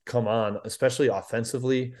UConn has come on, especially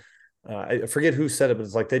offensively, I forget who said it, but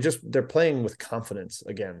it's like they're playing with confidence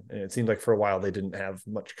again. And it seemed like for a while they didn't have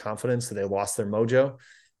much confidence, so they lost their mojo.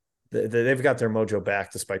 They've got their mojo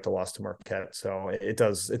back despite the loss to Marquette. So it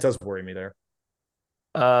does worry me there.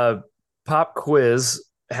 Pop quiz.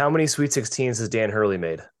 How many Sweet 16s has Dan Hurley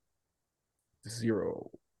made? 0.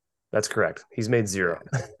 That's correct. He's made 0.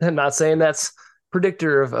 I'm not saying that's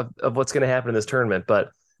predictor of what's going to happen in this tournament, but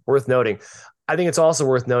worth noting. I think it's also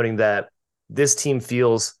worth noting that this team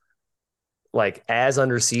feels like as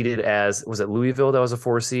underseeded as, was it Louisville that was a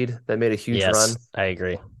 4 seed that made a huge run? I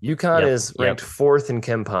agree. UConn is ranked 4th in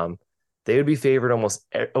KenPom. They would be favored almost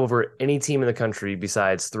over any team in the country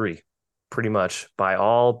besides 3, pretty much by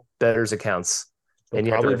all bettors' accounts. They'll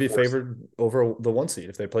probably be favored over the 1 seed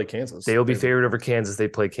if they play Kansas. They will be favored over Kansas if they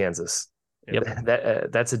play Kansas. Yep.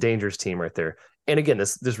 That's a dangerous team right there. And again,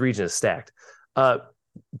 this region is stacked.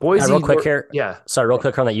 Boise, real quick here. Yeah. Sorry, real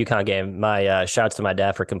quick on that UConn game. My shout out to my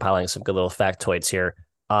dad for compiling some good little factoids here.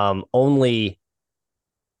 Only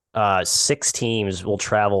 6 teams will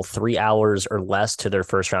travel 3 hours or less to their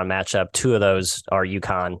first round matchup. 2 of those are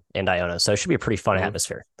UConn and Iona. So it should be a pretty fun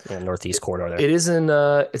atmosphere in the Northeast corridor there. It is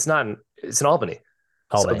it's in Albany.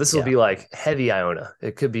 So this will be like heavy Iona.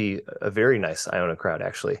 It could be a very nice Iona crowd,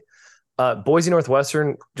 actually. Boise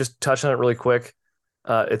Northwestern, just touch on it really quick.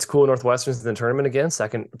 It's cool Northwestern's in the tournament again,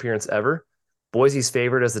 2nd appearance ever. Boise's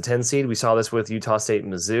favored as the 10 seed. We saw this with Utah State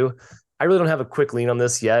and Mizzou. I really don't have a quick lean on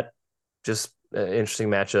this yet. Just an interesting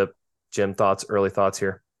matchup. Jim, early thoughts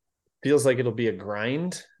here? Feels like it'll be a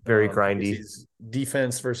grind. Very grindy.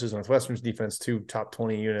 Defense versus Northwestern's defense, 2 top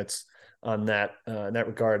 20 units on that in that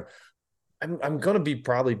regard. I'm going to be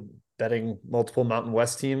probably betting multiple Mountain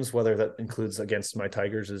West teams, whether that includes against my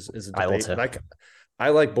Tigers is a debate. I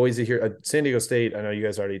like Boise here. San Diego State, I know you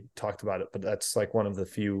guys already talked about it, but that's like one of the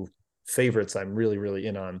few favorites I'm really, really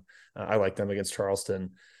in on. I like them against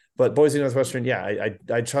Charleston. But Boise Northwestern, yeah,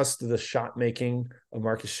 I trust the shot making of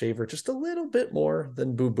Marcus Shaver just a little bit more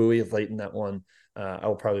than Boo Buie of late in that one. I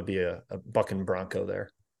will probably be a Buck and Bronco there.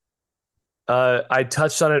 I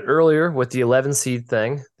touched on it earlier with the 11 seed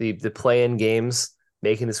thing, the play-in games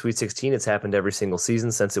making the Sweet 16. It's happened every single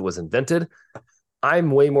season since it was invented.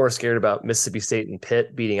 I'm way more scared about Mississippi State and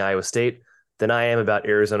Pitt beating Iowa State than I am about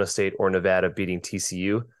Arizona State or Nevada beating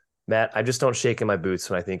TCU. Matt, I just don't shake in my boots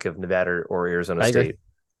when I think of Nevada or Arizona State.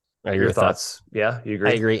 I agree Your with thoughts? That. Yeah, you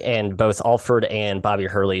agree? I agree. And both Alford and Bobby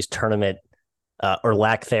Hurley's tournament or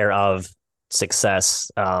lack thereof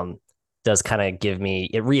success does kind of give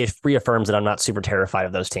me, it reaffirms that I'm not super terrified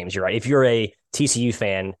of those teams. You're right. If you're a TCU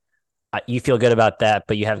fan, you feel good about that,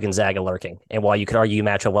 but you have Gonzaga lurking. And while you could argue you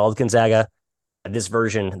match up well with Gonzaga, this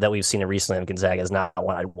version that we've seen recently of Gonzaga is not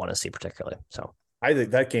what I'd want to see particularly. So I think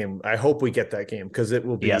that game, I hope we get that game because it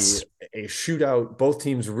will be a shootout. Both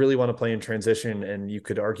teams really want to play in transition. And you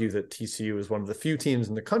could argue that TCU is one of the few teams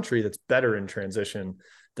in the country that's better in transition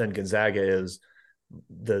than Gonzaga is.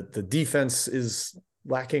 The defense is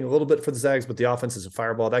lacking a little bit for the Zags, but the offense is a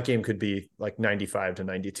fireball. That game could be like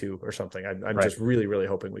 95-92 or something. I'm just really, really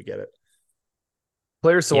hoping we get it.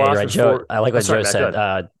 Players to watch. Right. Joe, I like what Joe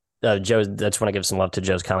said. Joe, that's when I give some love to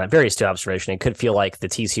Joe's comment. Very astute observation. It could feel like the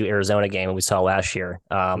TCU Arizona game we saw last year.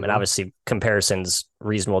 And obviously comparisons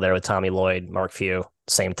reasonable there with Tommy Lloyd, Mark Few,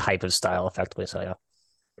 same type of style effectively. So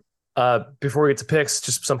yeah. Before we get to picks,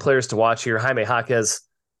 just some players to watch here. Jaime Jaquez,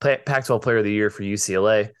 Pac-12 Player of the Year for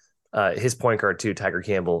UCLA. His point guard too, Tiger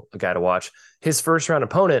Campbell, a guy to watch. His first round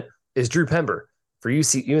opponent is Drew Pember for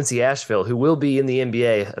UNC Asheville, who will be in the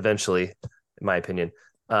NBA eventually, in my opinion.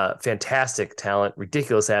 Fantastic talent,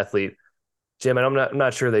 ridiculous athlete. Jim, and I'm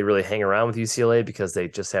not sure they really hang around with UCLA because they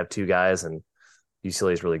just have two guys and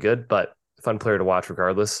UCLA is really good, but fun player to watch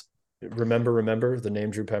regardless. Remember the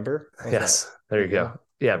name Drew Pember? Yes, there you go.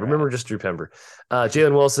 Yeah, remember just Drew Pember.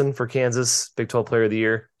 Jalen Wilson for Kansas, Big 12 Player of the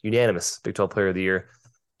Year, unanimous Big 12 Player of the Year.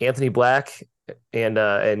 Anthony Black and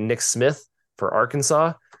Nick Smith for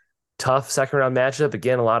Arkansas. Tough second round matchup.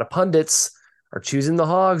 Again, a lot of pundits are choosing the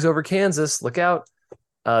Hogs over Kansas. Look out.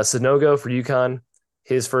 Sanogo for UConn.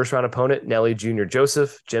 His first round opponent, Nelly Jr.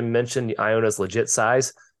 Joseph. Jim mentioned Iona's legit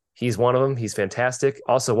size. He's one of them. He's fantastic.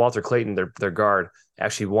 Also, Walter Clayton, their guard,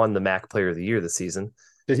 actually won the MAC Player of the Year this season.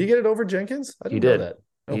 Did he get it over Jenkins? I didn't know that.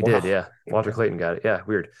 He did, yeah. Walter Clayton got it. Yeah,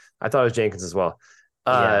 weird. I thought it was Jenkins as well.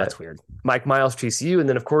 Yeah, that's weird. Mike Miles, TCU, and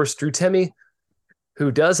then, of course, Drew Timme,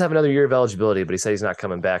 who does have another year of eligibility, but he said he's not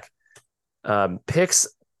coming back. Picks,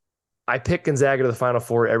 I pick Gonzaga to the Final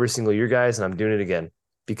Four every single year, guys, and I'm doing it again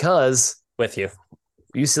because with you,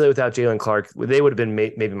 UCLA without Jalen Clark, they would have been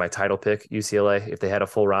maybe my title pick, UCLA, if they had a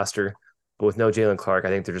full roster. But with no Jalen Clark, I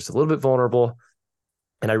think they're just a little bit vulnerable,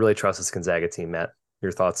 and I really trust this Gonzaga team, Matt.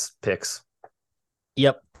 Your thoughts, picks?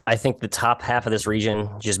 Yep. I think the top half of this region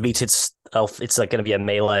just beats itself. It's like going to be a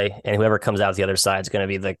melee, and whoever comes out the other side is going to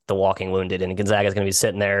be the walking wounded, and Gonzaga is going to be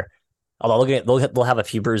sitting there. Although they'll have a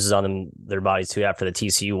few bruises on their bodies too after the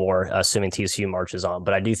TCU war, assuming TCU marches on.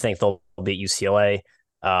 But I do think they'll beat UCLA,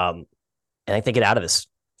 and I think they get out of this.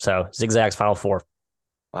 So Zigzag's Final Four.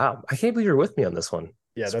 Wow, I can't believe you're with me on this one.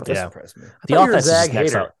 Yeah, that does surprise me. The offense is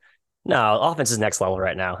next level. No, offense is next level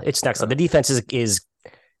right now. It's next level. The defense is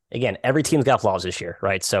again, every team's got flaws this year,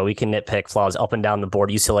 right? So we can nitpick flaws up and down the board.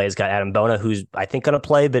 UCLA has got Adam Bona, who's I think going to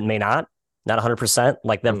play, but may not 100%.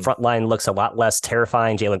 Like the front line looks a lot less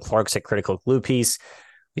terrifying. Jalen Clark's a critical glue piece.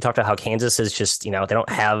 We talked about how Kansas is just, they don't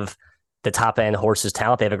have the top end horses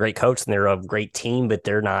talent. They have a great coach and they're a great team, but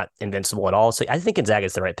they're not invincible at all. So I think Gonzaga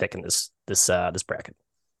is the right pick in this bracket.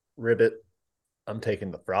 Ribbit. I'm taking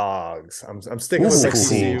the Frogs. I'm sticking with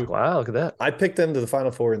TCU. Wow, look at that. I picked them to the Final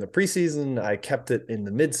Four in the preseason. I kept it in the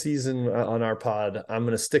midseason on our pod. I'm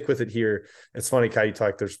going to stick with it here. It's funny, Kai, you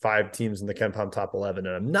talk, there's 5 teams in the KenPom top 11,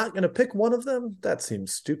 and I'm not going to pick one of them. That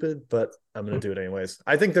seems stupid, but I'm going to do it anyways.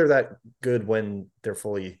 I think they're that good when they're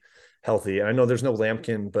fully healthy. And I know there's no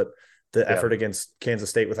Lampkin, but the effort against Kansas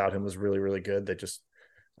State without him was really, really good. They just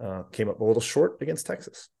came up a little short against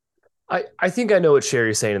Texas. I think I know what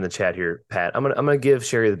Sherry's saying in the chat here, Pat. I'm gonna give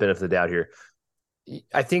Sherry the benefit of the doubt here.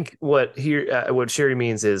 I think what Sherry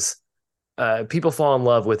means is people fall in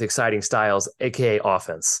love with exciting styles, aka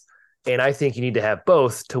offense, and I think you need to have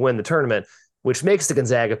both to win the tournament, which makes the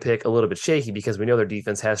Gonzaga pick a little bit shaky because we know their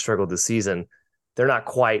defense has struggled this season. They're not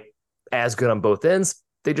quite as good on both ends.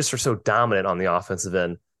 They just are so dominant on the offensive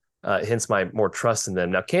end. Hence my more trust in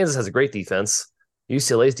them. Now Kansas has a great defense.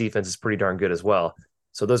 UCLA's defense is pretty darn good as well.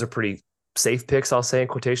 So those are pretty safe picks, I'll say in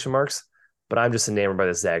quotation marks. but I'm just enamored by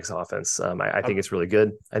the Zags offense. I think it's really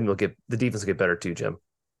good. And the defense will get better too, Jim.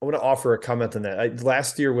 I want to offer a comment on that.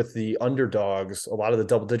 Last year with the underdogs, a lot of the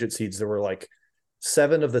double-digit seeds, there were like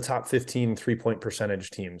 7 of the top 15 3-point percentage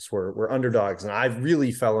teams were underdogs. And I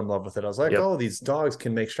really fell in love with it. I was like, oh, these dogs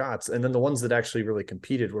can make shots. And then the ones that actually really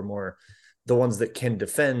competed were more the ones that can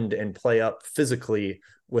defend and play up physically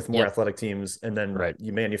with more athletic teams. And then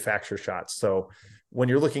you manufacture shots. So when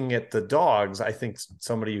you're looking at the dogs, I think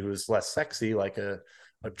somebody who's less sexy, like a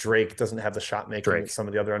Drake, doesn't have the shot making that some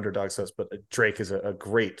of the other underdogs does, but Drake is a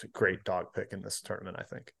great dog pick in this tournament, I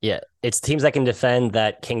think. Yeah, it's teams that can defend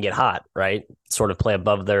that can get hot, right? Sort of play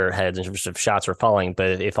above their heads in terms of shots are falling.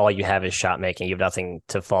 But if all you have is shot making, you have nothing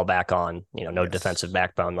to fall back on, no defensive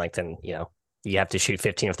backbone, like then, you have to shoot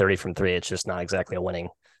 15 or 30 from 3. It's just not exactly a winning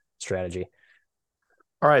strategy.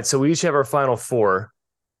 All right, so we each have our final 4.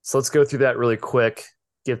 So let's go through that really quick,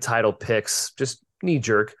 give title picks, just knee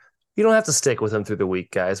jerk. You don't have to stick with them through the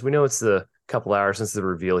week, guys. We know it's the couple hours since the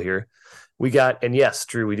reveal here. We got, and yes,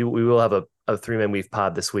 Drew, we will have a 3-man weave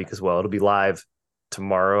pod this week as well. It'll be live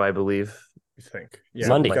tomorrow, I believe. I think. Yeah,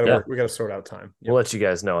 Monday. We got to sort out time. We'll let you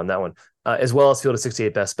guys know on that one, as well as Field of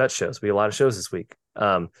 68 best bet shows. We have a lot of shows this week.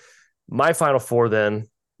 My final 4 then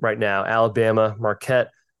right now, Alabama,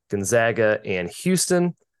 Marquette, Gonzaga, and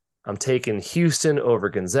Houston. I'm taking Houston over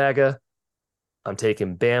Gonzaga. I'm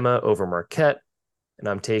taking Bama over Marquette. And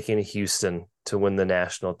I'm taking Houston to win the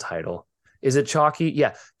national title. Is it chalky?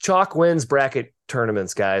 Yeah. Chalk wins bracket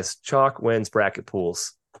tournaments, guys. Chalk wins bracket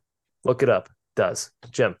pools. Look it up. Does.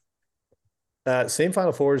 Jim. Same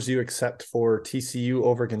Final 4 as you, except for TCU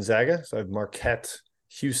over Gonzaga. So I have Marquette,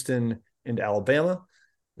 Houston, and Alabama.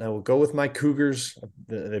 And I will go with my Cougars.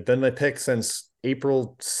 They've been my pick since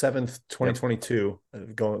April 7th, 2022,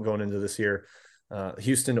 going into this year.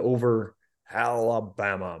 Houston over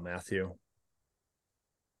Alabama, Matthew.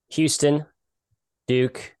 Houston,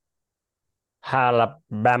 Duke,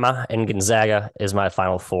 Alabama, and Gonzaga is my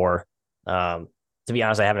final 4. To be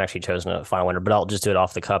honest, I haven't actually chosen a final winner, but I'll just do it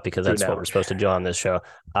off the cuff because that's what we're supposed to do on this show.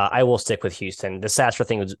 I will stick with Houston. The Sasser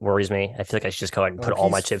thing worries me. I feel like I should just go ahead and put all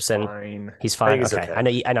my chips in. He's fine.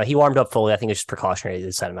 Okay. I know he warmed up fully. I think it's just precautionary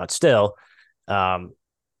to set him out. Still,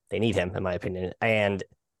 they need him, in my opinion. And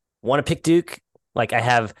want to pick Duke? Like, I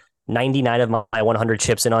have 99 of my 100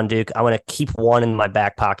 chips in on Duke. I want to keep one in my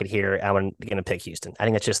back pocket here. I'm going to pick Houston. I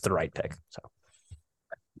think that's just the right pick. So,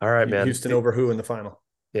 all right, man. Houston over who in the final?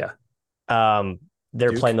 Yeah.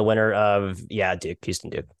 They're playing the winner of Duke,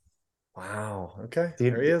 Houston, Duke. Wow. Okay.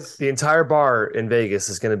 There he is. The entire bar in Vegas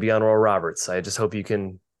is going to be on Oral Roberts. I just hope you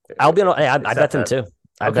can. I'll be on. I bet them too.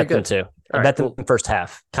 I bet them too. I bet them first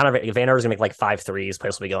half. Kind of. If Vanderbilt's going to make like 5 threes,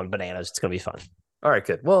 place will be going bananas. It's going to be fun. All right,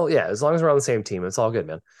 good. Well, yeah, as long as we're on the same team, it's all good,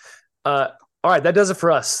 man. All right, that does it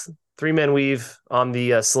for us. 3-man weave on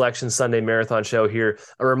the Selection Sunday Marathon show here.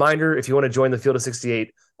 A reminder, if you want to join the Field of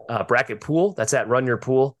 68 bracket pool, that's at Run Your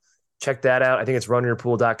Pool. Check that out. I think it's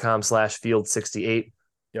runyourpool.com/field68,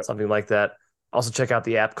 something like that. Also, check out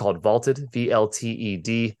the app called Vaulted,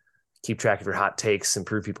 VLTED. Keep track of your hot takes,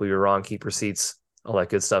 improve people you're wrong, keep receipts, all that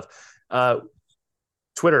good stuff.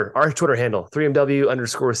 Twitter, our Twitter handle,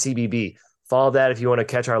 3MW_CBB. Follow that if you want to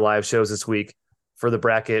catch our live shows this week for the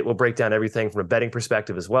bracket. We'll break down everything from a betting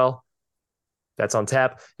perspective as well. That's on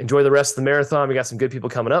tap. Enjoy the rest of the marathon. We got some good people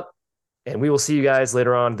coming up, and we will see you guys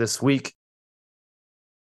later on this week.